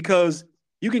slaves because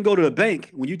you can go to a bank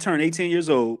when you turn 18 years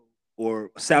old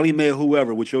or Sally Mae or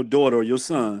whoever with your daughter or your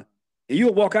son, and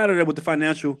you'll walk out of there with the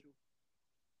financial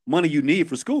money you need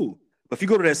for school. But if you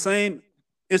go to that same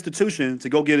institution to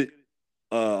go get it,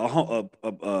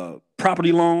 a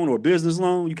property loan or business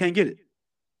loan, you can't get it.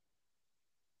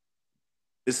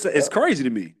 It's crazy to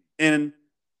me. And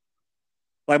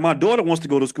like my daughter wants to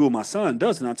go to school, my son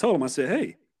doesn't. I told him, I said,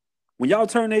 hey, when y'all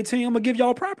turn 18, I'm gonna give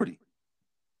y'all property.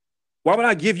 Why would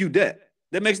I give you debt?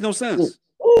 That makes no sense.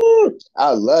 I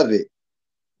love it.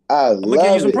 I I'm gonna give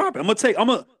you love some it. property.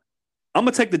 I'm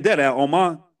gonna take the debt out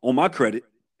on my credit,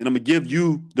 and I'm gonna give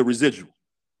you the residual.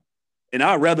 And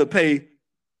I'd rather pay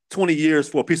 20 years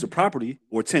for a piece of property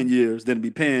or 10 years than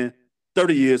be paying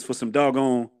 30 years for some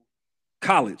doggone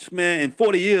college. Man, in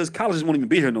 40 years, colleges won't even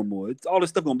be here no more. It's, all this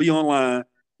stuff gonna be online.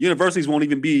 Universities won't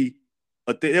even be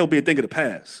they'll be a thing of the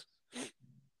past.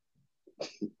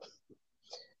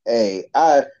 Hey,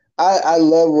 I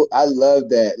love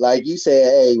that. Like you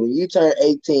said, hey, when you turn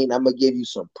 18, I'm gonna give you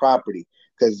some property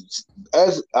because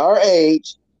us our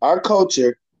age, our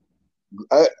culture,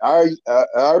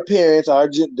 our parents,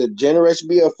 the generation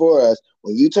before us.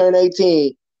 When you turn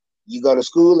 18, you go to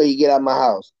school and you get out of my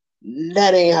house.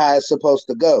 That ain't how it's supposed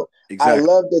to go. I Exactly.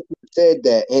 love that you said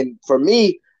that. And for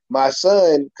me, my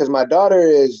son, because my daughter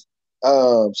is,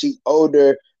 she's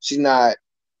older. She's like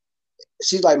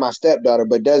my stepdaughter,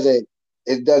 but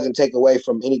it doesn't take away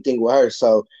from anything with her.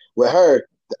 So with her,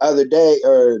 the other day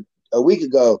or a week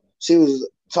ago, she was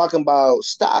talking about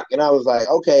stock, and I was like,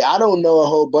 okay, I don't know a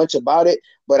whole bunch about it,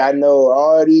 but I know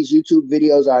all these YouTube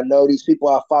videos. I know these people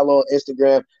I follow on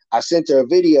Instagram. I sent her a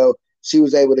video. She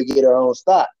was able to get her own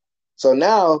stock. So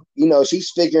now,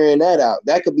 she's figuring that out.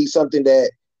 That could be something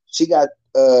that she got.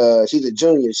 She's a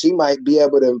junior. She might be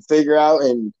able to figure out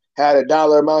and had a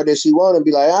dollar amount that she want to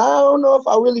be like, I don't know if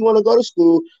I really want to go to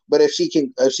school, but if she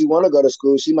want to go to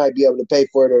school, she might be able to pay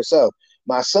for it herself.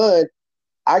 My son,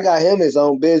 I got him his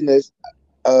own business.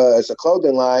 It's a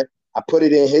clothing line. I put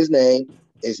it in his name.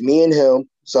 It's me and him.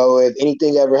 So if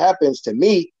anything ever happens to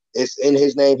me, it's in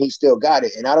his name. He still got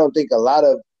it. And I don't think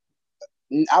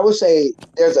I would say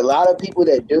there's a lot of people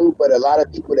that do, but a lot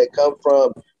of people that come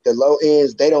from the low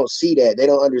ends, they don't see that. They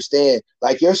don't understand.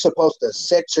 Like you're supposed to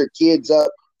set your kids up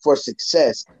for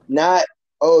success, not,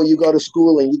 oh, you go to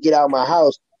school and you get out of my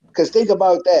house. Because think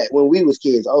about that when we was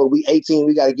kids. Oh, we 18,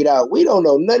 we got to get out. We don't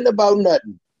know nothing about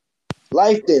nothing.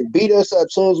 Life then beat us up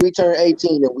as soon as we turned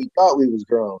 18 and we thought we was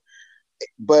grown.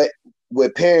 But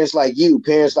with parents like you,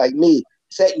 parents like me,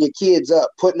 setting your kids up,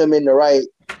 putting them in the right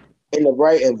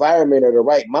environment or the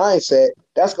right mindset,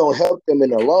 that's going to help them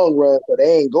in the long run so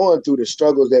they ain't going through the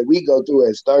struggles that we go through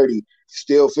as 30,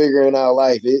 still figuring out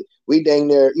life. We dang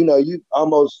near, you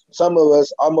almost, some of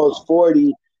us almost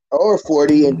 40 or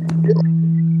 40 and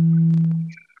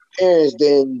parents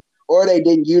didn't, or they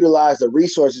didn't utilize the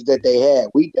resources that they had.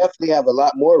 We definitely have a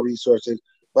lot more resources,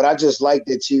 but I just like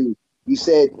that you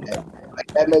said that. Like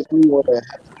that makes me want to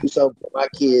have to do something for my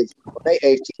kids on their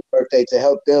 18th birthday to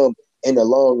help them in the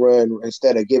long run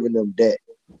instead of giving them debt.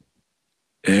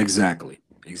 Exactly.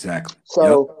 Exactly. Yep.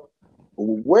 So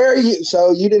where are you?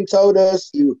 So you didn't told us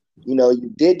you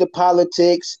did the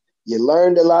politics. You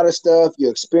learned a lot of stuff. You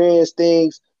experienced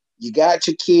things. You got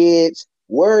your kids.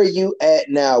 Where are you at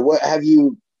now? What have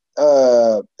you?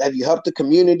 Have you helped the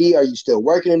community? Are you still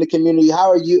working in the community? How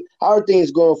are you? How are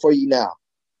things going for you now?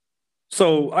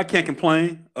 So I can't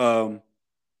complain.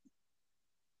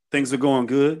 Things are going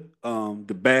good.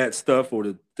 The bad stuff or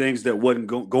the things that wasn't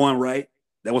going right,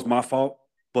 that was my fault.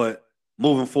 But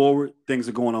moving forward, things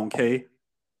are going okay.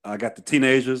 I got the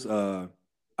teenagers.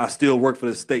 I still work for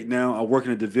the state now. I work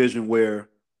in a division where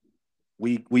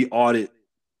we audit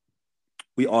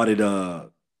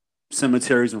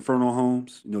cemeteries and funeral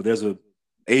homes. You know, there's a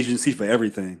agency for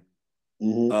everything.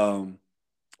 Mm-hmm. Um,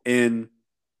 and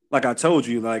like I told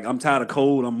you, like I'm tired of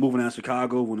cold. I'm moving out of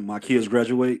Chicago when my kids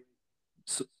graduate.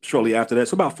 Shortly after that,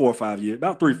 so about 4 or 5 years,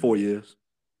 about 3 4 years,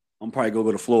 I'm probably gonna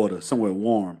go to Florida, somewhere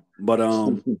warm. But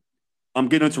I'm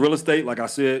getting into real estate. Like I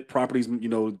said, properties,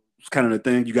 it's kind of the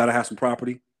thing. You got to have some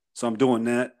property, so I'm doing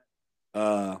that.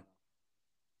 Uh,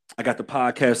 I got the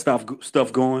podcast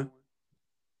stuff going.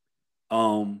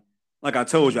 Um, like I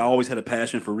told you, I always had a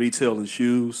passion for retail and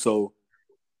shoes, so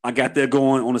I got that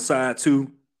going on the side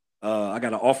too. I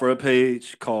got an offer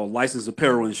page called Licensed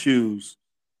Apparel and Shoes,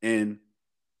 and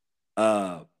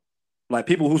uh, like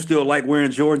people who still like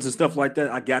wearing Jordans and stuff like that,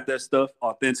 I got that stuff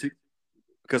authentic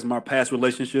because of my past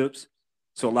relationships.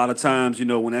 So a lot of times,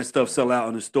 when that stuff sell out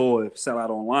in the store, if sell out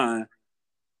online,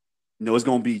 it's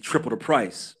gonna be triple the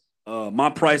price. My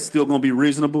price still gonna be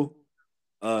reasonable.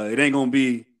 It ain't gonna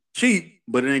be cheap,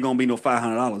 but it ain't gonna be no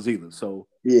 $500 either. So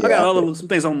I got Yeah, some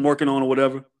things I'm working on or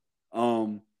whatever.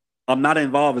 Um, I'm not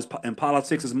involved in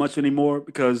politics as much anymore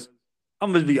because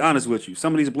I'm gonna be honest with you.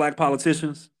 Some of these black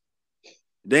politicians,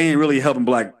 they ain't really helping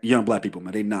young black people,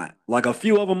 man. They not. Like a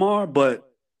few of them are,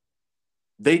 but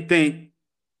they think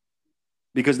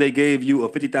because they gave you a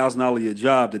 $50,000 a year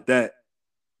job that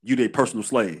you their personal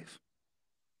slave.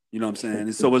 You know what I'm saying?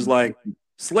 And so it's like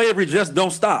slavery just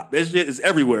don't stop. That shit is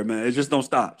everywhere, man. It just don't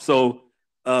stop. So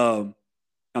um,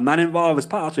 I'm not involved with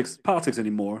politics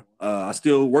anymore. I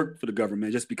still work for the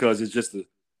government just because it's just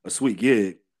a sweet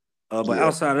gig. But Yeah.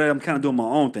 outside of that, I'm kind of doing my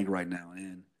own thing right now,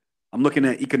 and I'm looking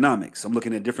at economics. I'm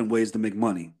looking at different ways to make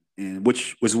money, and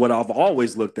which was what I've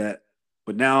always looked at.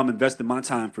 But now I'm investing my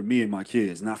time for me and my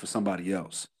kids, not for somebody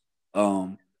else.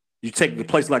 Um, you take a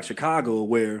place like Chicago,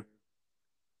 where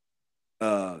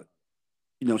uh,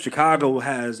 Chicago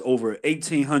has over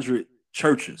 1,800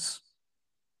 churches.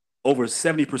 Over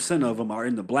 70% of them are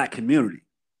in the black community.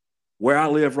 Where I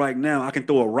live right now, I can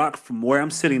throw a rock from where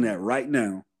I'm sitting at right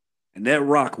now, and that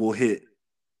rock will hit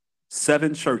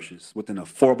 7 churches within a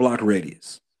 4 block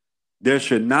radius. There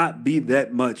should not be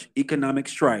that much economic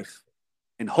strife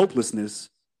and hopelessness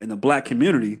in the black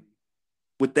community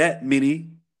with that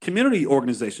many community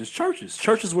organizations, churches.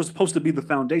 Churches were supposed to be the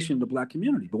foundation of the black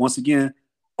community. But once again,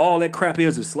 all that crap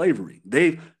is slavery.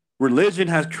 Religion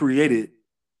has created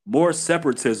more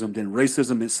separatism than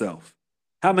racism itself.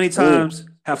 How many Mm. times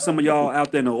have some of y'all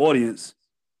out there in the audience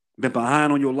been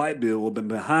behind on your light bill or been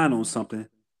behind on something?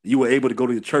 You were able to go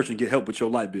to the church and get help with your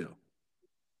light bill.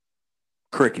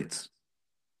 Crickets.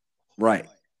 Right.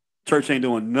 Church ain't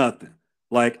doing nothing.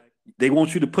 Like they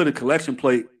want you to put a collection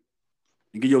plate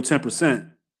and give your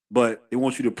 10%, but they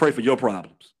want you to pray for your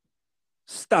problems.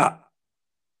 Stop.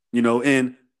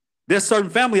 And there's certain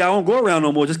family I don't go around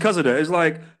no more just because of that. It's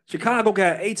like Chicago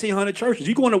got 1,800 churches.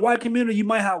 You go in the white community, you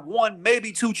might have one,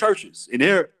 maybe 2 churches. And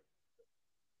they're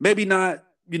maybe not,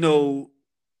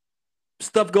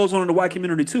 stuff goes on in the white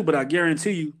community too, but I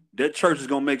guarantee you that church is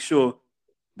going to make sure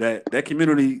that that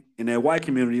community in that white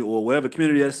community or whatever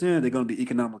community that's in, they're going to be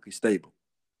economically stable.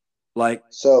 Like,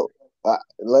 So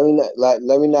let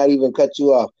me not even cut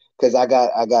you off because I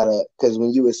gotta because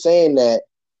when you were saying that,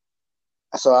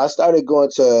 so I started going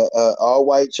to all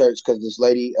white church because this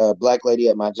lady, black lady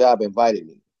at my job, invited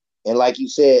me, and like you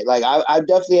said, like I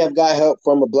definitely have got help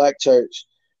from a black church,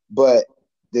 but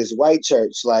this white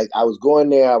church, like I was going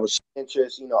there, I was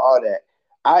interest, all that.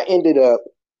 I ended up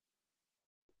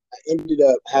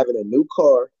having a new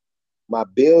car. My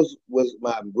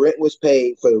rent was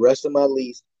paid for the rest of my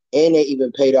lease, and they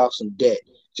even paid off some debt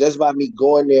just by me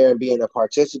going there and being a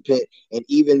participant. And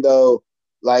even though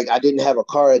like I didn't have a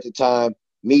car at the time,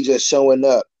 me just showing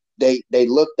up, they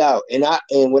looked out.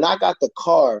 And when I got the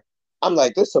car, I'm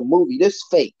like, this is a movie, this is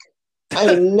fake. I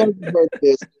ain't never heard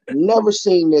this, never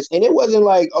seen this. And it wasn't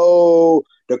like, oh,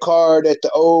 the car that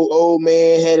the old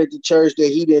man had at the church that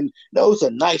he didn't. No, it's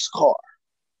a nice car.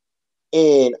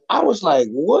 And I was like,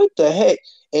 what the heck?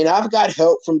 And I've got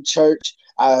help from church.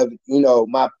 My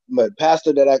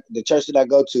pastor the church that I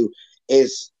go to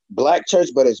is black church,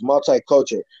 but it's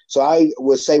multicultural. So I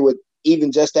would say with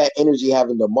even just that energy,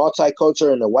 having the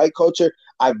multicultural and the white culture,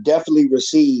 I've definitely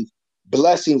received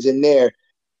blessings in there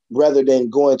rather than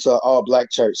going to an all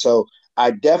black church. So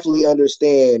I definitely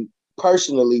understand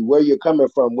personally where you're coming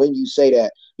from when you say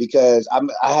that because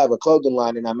I have a clothing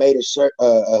line and I made a shirt,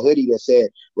 a hoodie that said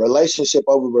relationship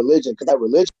over religion because that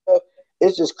religion stuff,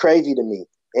 it's just crazy to me.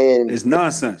 And it's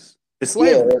nonsense. It's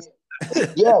yeah, slavery.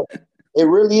 yeah, it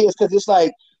really is because it's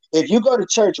like if you go to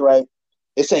church, right?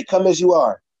 It say come as you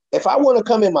are. If I want to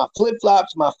come in my flip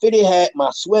flops, my fitted hat, my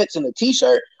sweats, and a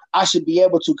t-shirt, I should be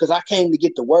able to because I came to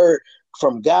get the word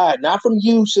from God, not from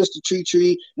you, Sister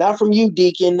Tree, not from you,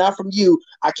 Deacon, not from you.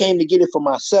 I came to get it for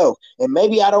myself. And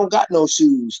maybe I don't got no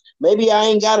shoes. Maybe I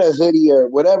ain't got a hoodie or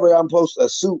whatever. I'm supposed to, a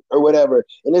suit or whatever.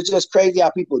 And it's just crazy how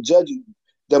people judge you.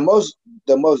 The most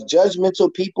the most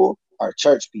judgmental people are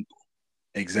church people.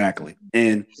 Exactly.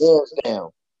 And Hands down.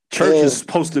 church is And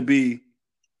supposed to be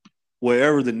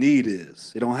wherever the need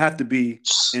is. It don't have to be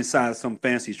inside some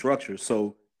fancy structure.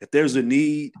 So if there's a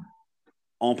need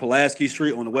on Pulaski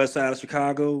Street on the west side of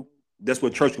Chicago, that's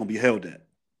where church gonna be held at.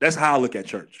 That's how I look at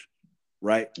church,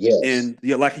 right? yes. And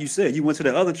yeah, like you said, you went to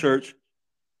the other church,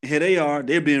 and here they are.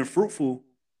 They're being fruitful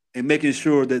and making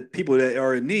sure that people that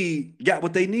are in need got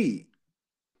what they need.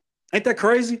 Ain't that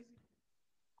crazy?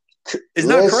 It's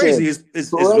not Listen, crazy. It's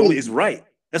crazy. right.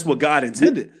 That's what God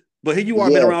intended. But here you are,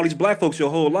 been Yeah, around these black folks your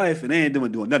whole life, and they ain't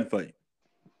doing nothing for you.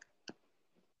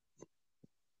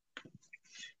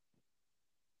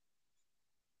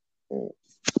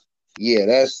 yeah,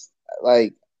 that's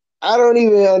like I don't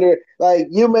even like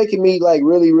you're making me like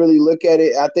really, really look at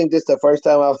it. I think this is the first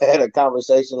time I've had a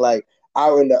conversation like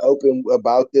out in the open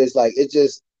about this. Like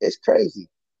it's crazy.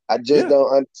 I just Yeah,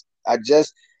 don't I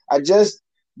just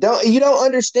don't you don't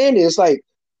understand it. It's like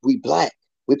we black.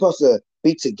 We supposed to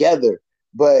be together,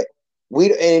 but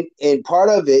we and part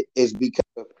of it is because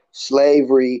of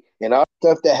slavery and all the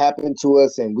stuff that happened to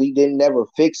us and we didn't never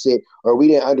fix it or we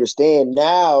didn't understand.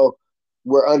 Now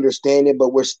we're understanding,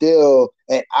 but we're still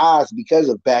at odds because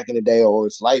of back in the day. Oh,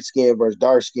 it's light skin versus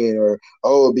dark skin, or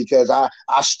oh, because I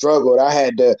struggled, I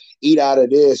had to eat out of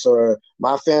this, or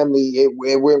my family it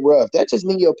went rough. That just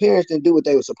means your parents didn't do what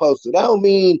they were supposed to. That don't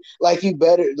mean like you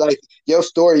better, like your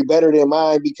story better than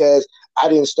mine because I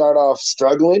didn't start off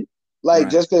struggling. Like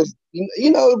Right. just because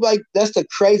like that's the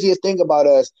craziest thing about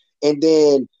us. And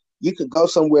then you could go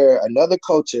somewhere, another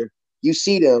culture, you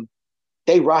see them,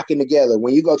 they rocking together.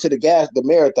 When you go to the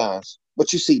marathons,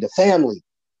 what you see, the family.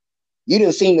 You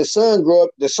didn't see the son grow up,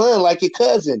 the son like your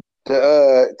cousin.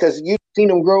 Because you seen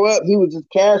him grow up, he was just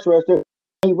cash wrestler.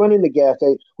 He running the gas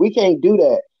station. We can't do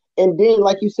that. And then,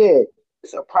 like you said,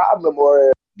 it's a problem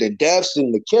or the deaths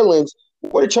and the killings.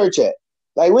 Where the church at?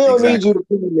 Like we don't need you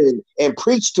Exactly. to come and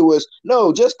preach to us.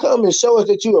 No, just come and show us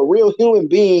that you're a real human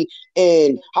being.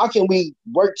 And how can we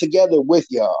work together with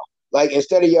y'all? Like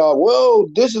instead of y'all, whoa,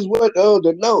 this is what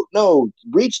no,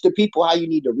 reach the people how you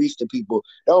need to reach the people.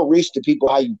 Don't reach the people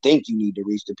how you think you need to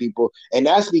reach the people. And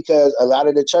that's because a lot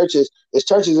of the churches, it's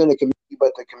churches in the community,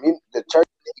 but the church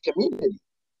in the community,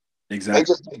 they Exactly.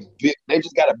 just they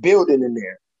just got a building in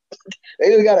there.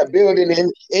 They just got a building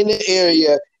in the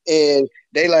area, and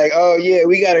they like, oh yeah,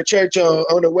 we got a church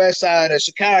on the west side of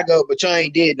Chicago, but y'all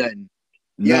ain't did nothing.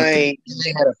 Nothing. You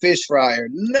ain't had a fish fryer,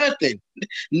 nothing,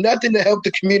 nothing to help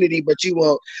the community, but you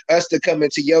want us to come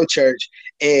into your church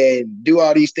and do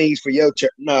all these things for your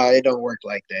church. No, it don't work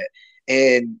like that.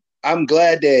 And I'm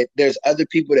glad that there's other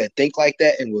people that think like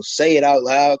that and will say it out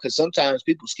loud because sometimes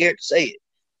people scared to say it.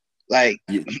 Like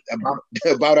Yeah. about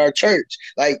about our church.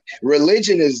 Like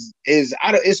religion is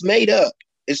I don't, it's made up.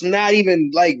 It's not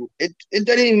even like it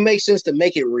doesn't even make sense to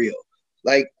make it real.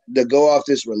 Like to go off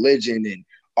this religion and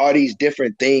all these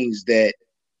different things that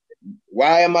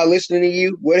why am I listening to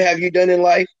you? What have you done in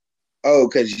life? Oh,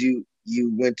 because you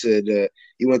went to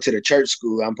the church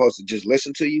school. I'm supposed to just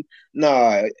listen to you.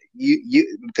 Nah,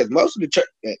 you because most of the church.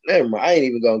 Never mind. I ain't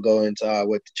even gonna go into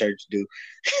what the church do.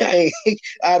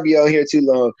 I'll be on here too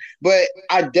long. But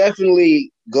I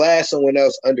definitely glad someone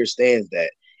else understands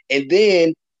that. And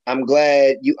then I'm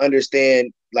glad you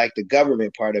understand like the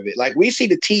government part of it. Like we see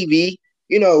the TV.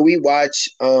 We watch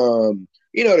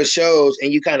the shows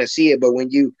and you kind of see it, but when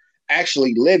you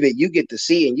actually live it, you get to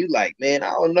see and you like, man, I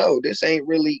don't know. This ain't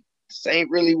really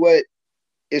what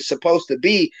it's supposed to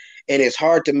be. And it's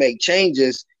hard to make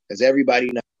changes because everybody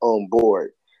not on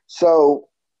board. So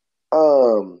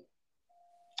um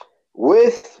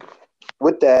with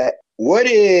that, what's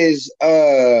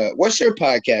your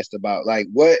podcast about? Like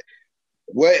what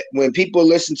when people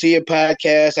listen to your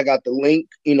podcast, I got the link,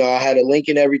 I had a link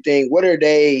and everything. What are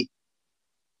they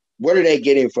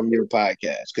getting from your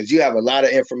podcast? Because you have a lot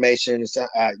of information.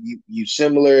 You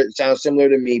similar. It sounds similar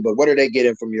to me, but what are they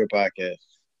getting from your podcast?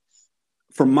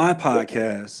 For my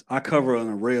podcast, I cover an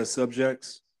array of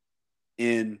subjects,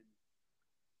 and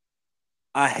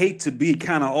I hate to be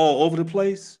kind of all over the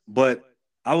place, but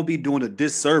I would be doing a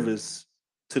disservice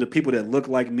to the people that look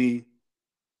like me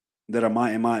that are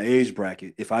in my age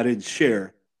bracket if I didn't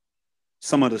share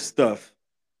some of the stuff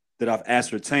that I've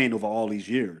ascertained over all these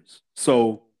years.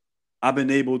 So I've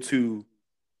been able to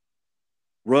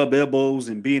rub elbows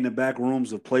and be in the back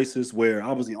rooms of places where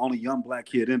I was the only young black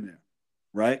kid in there,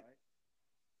 right?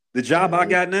 The job I Mhm.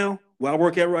 got now, where I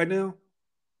work at right now,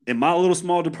 in my little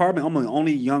small department, I'm the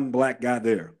only young black guy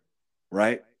there,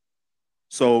 right?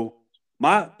 So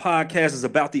my podcast is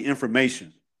about the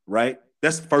information, right?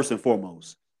 That's first and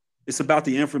foremost. It's about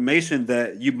the information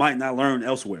that you might not learn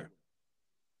elsewhere.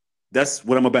 That's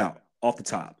what I'm about off the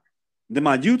top. Then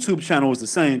my YouTube channel is the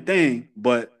same thing,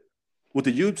 but with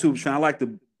the YouTube channel, I like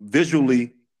to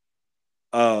visually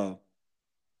uh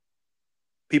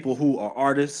people who are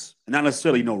artists, not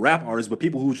necessarily rap artists, but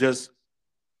people who just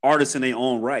artists in their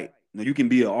own right. You can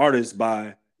be an artist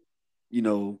by you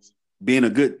know being a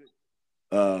good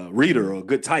reader or a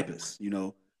good typist.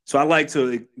 So I like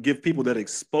to give people that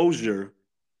exposure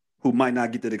who might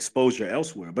not get that exposure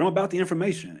elsewhere. But I'm about the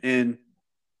information, and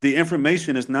the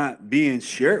information is not being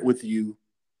shared with you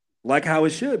like how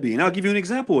it should be. And I'll give you an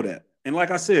example of that. And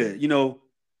like I said,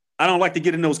 I don't like to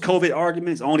get in those COVID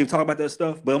arguments. I don't even talk about that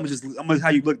stuff. But I'm gonna how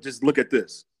you look. Just look at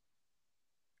this.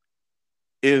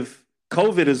 If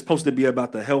COVID is supposed to be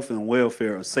about the health and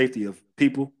welfare or safety of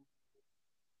people,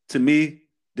 to me,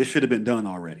 this should have been done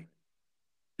already.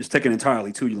 It's taking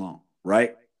entirely too long,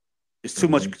 right? It's too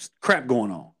much Mhm. crap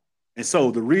going on. And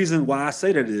so the reason why I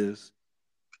say that is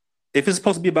if it's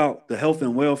supposed to be about the health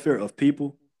and welfare of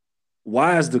people,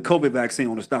 why is the COVID vaccine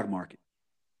on the stock market?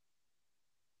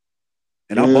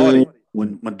 And I bought Mm, it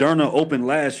when Moderna opened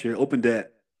last year, opened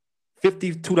at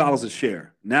 $52 a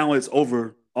share. Now it's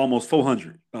over. almost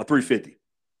 400, about 350.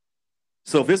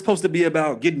 So if it's supposed to be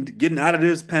about getting out of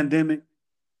this pandemic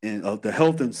and the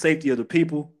health and safety of the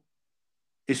people,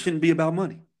 it shouldn't be about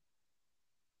money.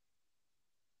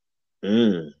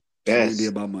 Mm, Shouldn't even be that's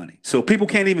about money. So people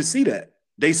can't even see that.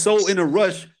 They so in a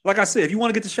rush. Like I said, if you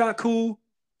want to get the shot, cool.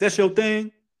 That's your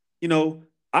thing. You know,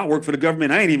 I work for the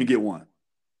government. I ain't even get one.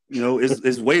 You know,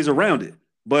 it's ways around it.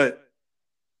 But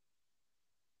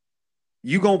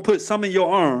you gonna put some in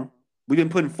your arm. We've been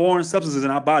putting foreign substances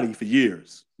in our body for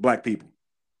years, black people.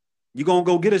 You gonna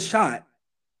go get a shot.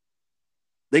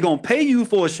 They gonna pay you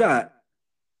for a shot,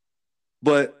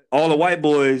 but all the white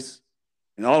boys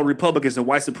and all the Republicans and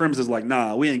white supremacists like,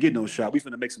 nah, we ain't getting no shot. We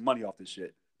finna make some money off this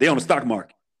shit. They on the stock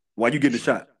market. Why you getting a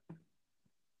shot?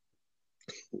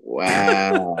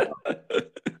 wow.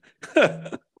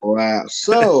 Wow.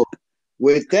 So,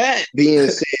 with that being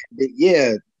said,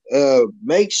 yeah,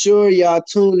 make sure y'all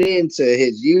tune in to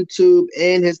his YouTube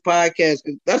and his podcast.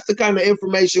 'Cause that's the kind of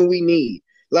information we need.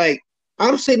 Like,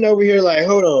 I'm sitting over here like,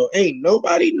 hold on, ain't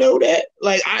nobody know that?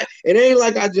 Like, it ain't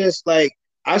like I just like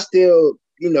I still,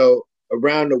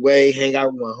 around the way, hang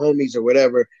out with my homies or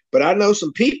whatever. But I know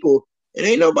some people, and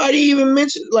ain't nobody even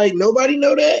mentioned, like, nobody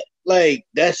know that. Like,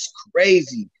 that's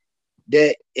crazy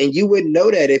that, and you wouldn't know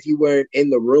that if you weren't in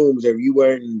the rooms, or if you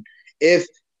weren't, if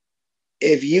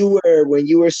you were, when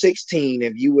you were 16,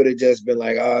 if you would have just been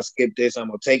like, oh, skip this, I'm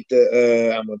gonna take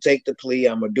the plea,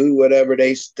 I'm gonna do whatever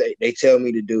they tell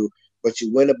me to do. But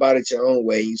you went about it your own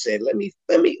way. You said, let me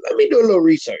do a little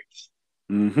research.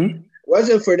 Mm-hmm.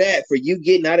 Wasn't for that, for you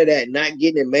getting out of that, not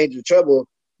getting in major trouble,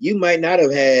 you might not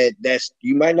have had that.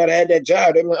 You might not have had that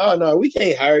job. They're like, oh no, we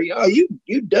can't hire you. Oh,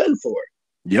 you done for.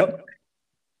 Yep.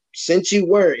 Since you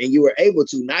weren't, and you were able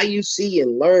to, now you see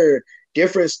and learn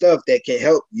different stuff that can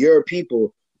help your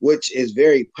people, which is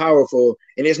very powerful.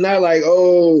 And it's not like,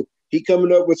 oh, he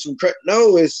coming up with some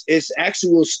no, it's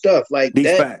actual stuff like These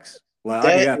that. facts. Like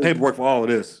I That got is, paperwork for all of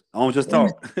this. I don't just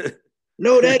talk.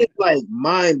 no, that is like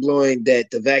mind blowing that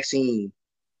the vaccine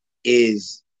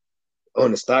is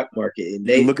on the stock market, and You can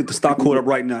they, look at the stock quote up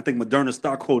right now. I think Moderna's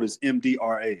stock quote is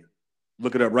MDRA.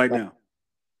 Look it up right now.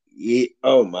 yeah,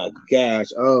 oh my gosh,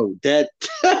 oh that,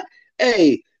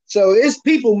 hey. So it's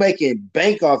people making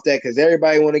bank off that because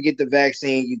everybody want to get the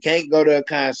vaccine. You can't go to a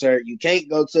concert. You can't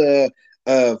go to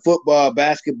football,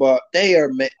 basketball. They are,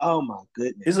 oh my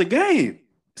goodness. It's a game.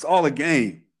 It's all a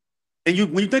game. And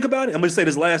when you think about it, I'm going to say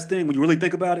this last thing. When you really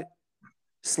think about it,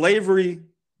 slavery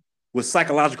was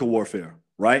psychological warfare,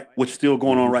 right? Which is still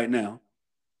going on right now.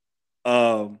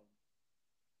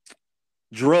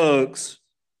 Drugs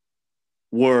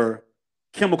were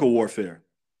chemical warfare,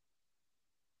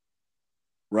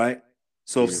 right?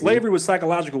 So if slavery was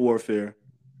psychological warfare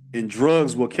and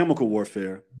drugs were chemical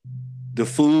warfare, the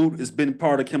food has been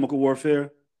part of chemical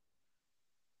warfare.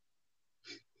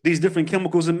 These different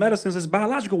chemicals and medicines is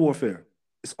biological warfare.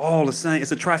 It's all the same.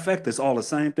 It's a trifecta. It's all the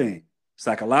same thing.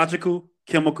 Psychological,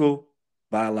 chemical,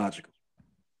 biological.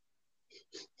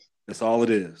 That's all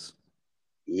it is.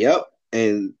 Yep.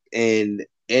 And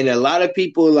a lot of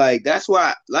people, like, that's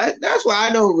why I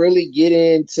don't really get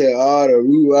into all the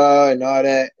and all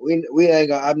that. We ain't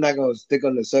gonna, I'm not gonna stick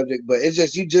on the subject, but it's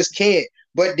just, you just can't.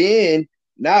 But then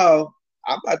now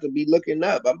I'm about to be looking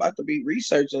up. I'm about to be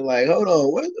researching, like, hold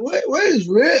on,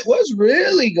 what's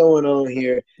really going on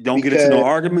here? Don't get into no Because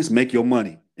arguments, make your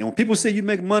money. And when people say you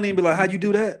make money and be like, how'd you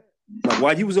do that? Like,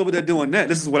 while you was over there doing that,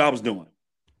 this is what I was doing.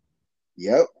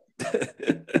 yep.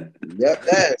 Yep,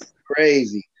 that's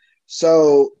crazy.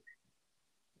 So,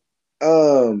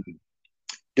 do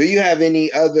you have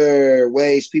any other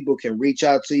ways people can reach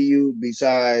out to you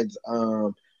besides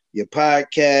your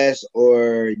podcast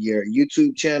or your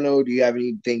YouTube channel? Do you have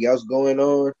anything else going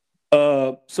on?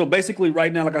 So basically,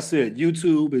 right now, like I said,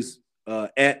 YouTube is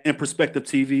at In Perspective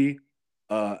TV.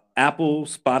 Apple,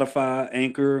 Spotify,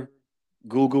 Anchor,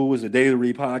 Google is a Daily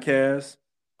Read podcast.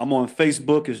 I'm on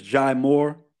Facebook as Jai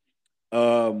Moore.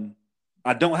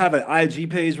 I don't have an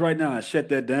IG page right now. I shut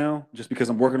that down just because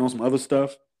I'm working on some other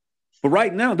stuff. But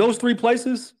right now, those three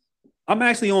places, I'm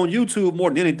actually on YouTube more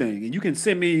than anything. And you can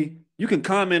you can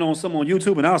comment on some on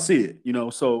YouTube and I'll see it, you know.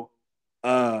 So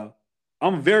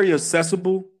I'm very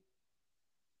accessible.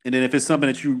 And then if it's something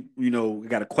that you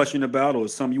got a question about or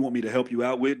something you want me to help you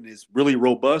out with and it's really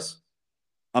robust,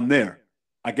 I'm there.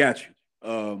 I got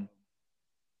you.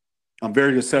 I'm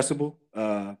very accessible.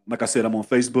 Like I said, I'm on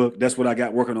Facebook. That's what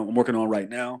I'm working on right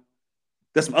now.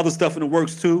 There's some other stuff in the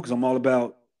works too, because I'm all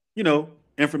about,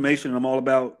 information. And I'm all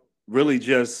about really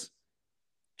just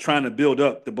trying to build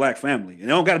up the Black family. And it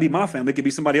don't got to be my family. It could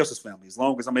be somebody else's family, as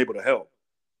long as I'm able to help.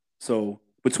 So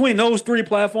between those three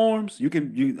platforms,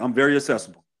 I'm very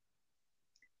accessible.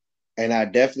 and I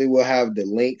definitely will have the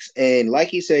links. And like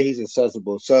he said, he's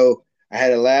accessible. So I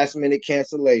had a last minute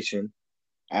cancellation.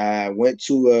 I went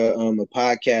to a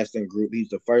podcasting group. He's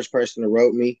the first person that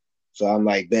wrote me. So I'm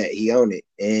like, bet he owned it.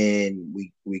 And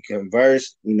we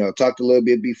conversed, talked a little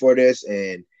bit before this,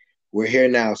 and we're here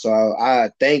now. So I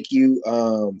thank you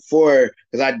for,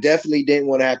 because I definitely didn't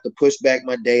want to have to push back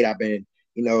my date. I've been,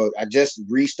 I just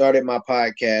restarted my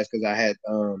podcast because I had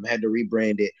to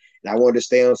rebrand it, and I wanted to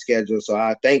stay on schedule. So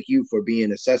I thank you for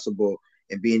being accessible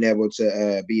and being able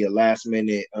to be a last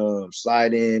minute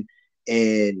slide in,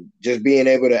 and just being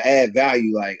able to add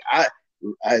value. Like I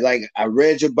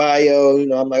read your bio,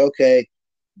 I'm like, okay,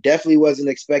 definitely wasn't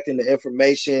expecting the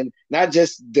information, not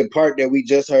just the part that we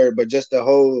just heard, but just the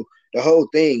whole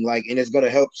thing. Like, and it's gonna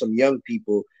help some young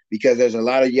people because there's a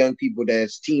lot of young people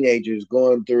that's teenagers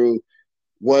going through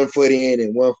one foot in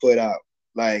and one foot out.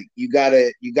 Like you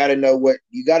gotta know what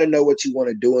you want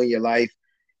to do in your life,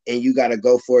 and you gotta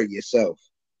go for it yourself.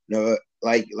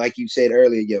 Like you said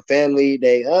earlier, your family,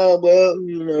 they, oh well,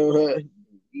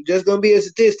 you're just gonna be a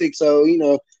statistic. So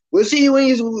we'll see you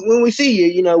when we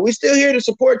see you. We're still here to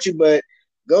support you, but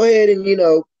go ahead and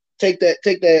take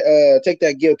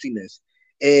that guiltiness.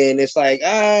 And it's like,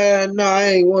 no, I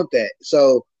ain't want that.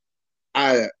 So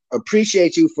I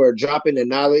appreciate you for dropping the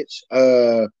knowledge.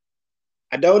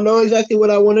 I don't know exactly what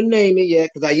I want to name it yet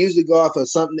because I usually go off of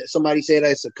something that somebody said.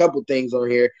 That's a couple things on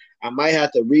here. I might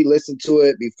have to re-listen to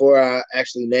it before I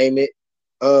actually name it.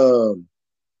 Um,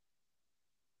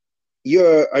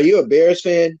 are you a Bears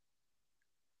fan?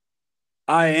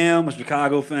 I am a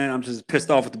Chicago fan. I'm just pissed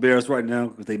off at the Bears right now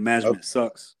because their management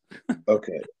sucks.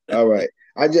 Okay, all right.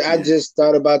 I Yeah. just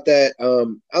thought about that.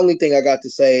 Only thing I got to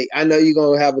say, I know you're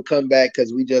gonna have a comeback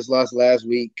because we just lost last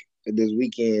week, this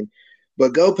weekend,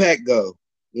 but go Pack, go.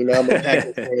 I'm a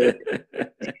Packers fan.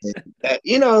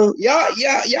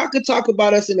 Y'all could talk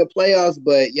about us in the playoffs,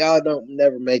 but y'all don't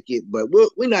never make it. But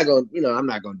we're not gonna, I'm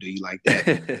not gonna do you like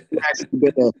that. You've actually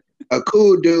been a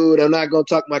cool dude. I'm not gonna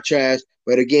talk my trash.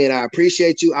 But again, I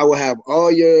appreciate you. I will have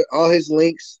all his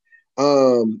links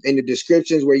in the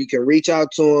descriptions where you can reach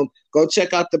out to him. Go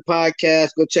check out the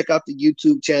podcast. Go check out the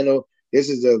YouTube channel. This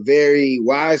is a very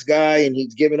wise guy, and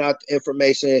he's giving out the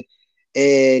information,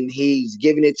 and he's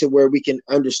giving it to where we can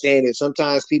understand it.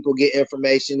 Sometimes people get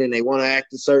information and they want to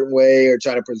act a certain way or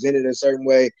try to present it a certain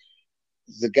way.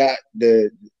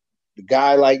 The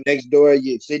guy like next door,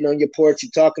 you're sitting on your porch,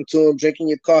 you're talking to him, drinking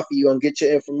your coffee, you're gonna get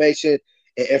your information,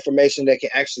 and information that can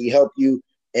actually help you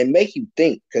and make you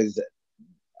think. Because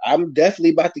I'm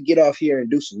definitely about to get off here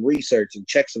and do some research and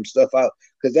check some stuff out.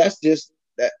 Because that's just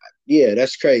that. Yeah,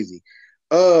 that's crazy.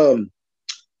 Um,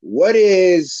 what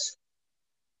is,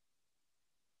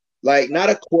 like, not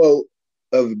a quote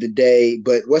of the day,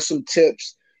 but what's some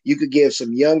tips you could give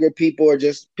some younger people or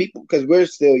just people, because we're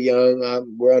still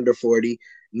young. We're under 40,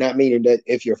 not meaning that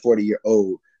if you're 40 you're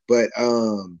old, but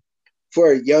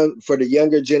for the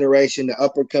younger generation, the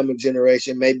upper coming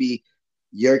generation, maybe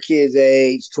your kids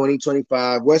age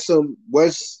 2025,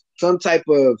 what's some type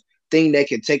of thing they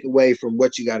can take away from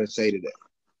what you got to say today?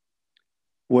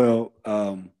 Well,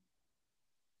 I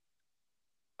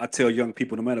tell young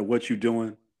people, no matter what you're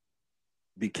doing,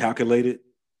 be calculated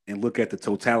and look at the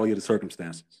totality of the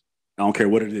circumstances. I don't care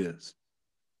what it is.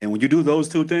 And when you do those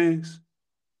two things,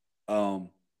 um,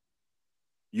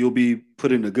 you'll be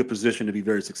put in a good position to be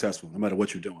very successful, no matter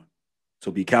what you're doing.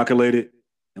 So be calculated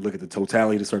and look at the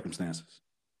totality of the circumstances.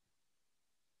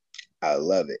 I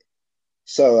love it.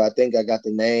 So I think I got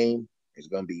the name. It's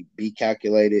gonna be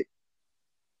calculated.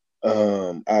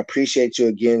 I appreciate you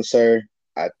again, sir.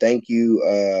 I thank you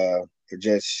for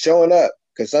just showing up,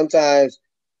 because sometimes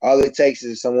all it takes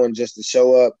is someone just to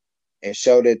show up and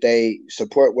show that they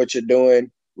support what you're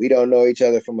doing. We don't know each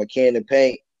other from a can of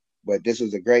paint, but this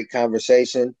was a great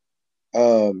conversation.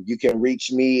 You can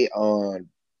reach me on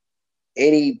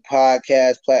any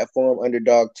podcast platform,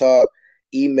 Underdog Talk,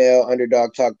 email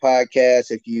Underdog Talk Podcast.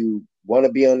 If you want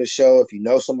to be on the show, if you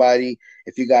know somebody,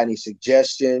 if you got any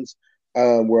suggestions,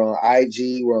 we're on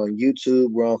IG, we're on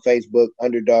YouTube, we're on Facebook,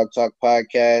 Underdog Talk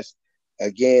Podcast.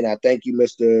 Again, I thank you,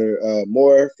 Mr.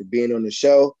 Moore, for being on the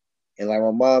show. And like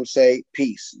my mom say,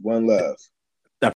 peace, one love.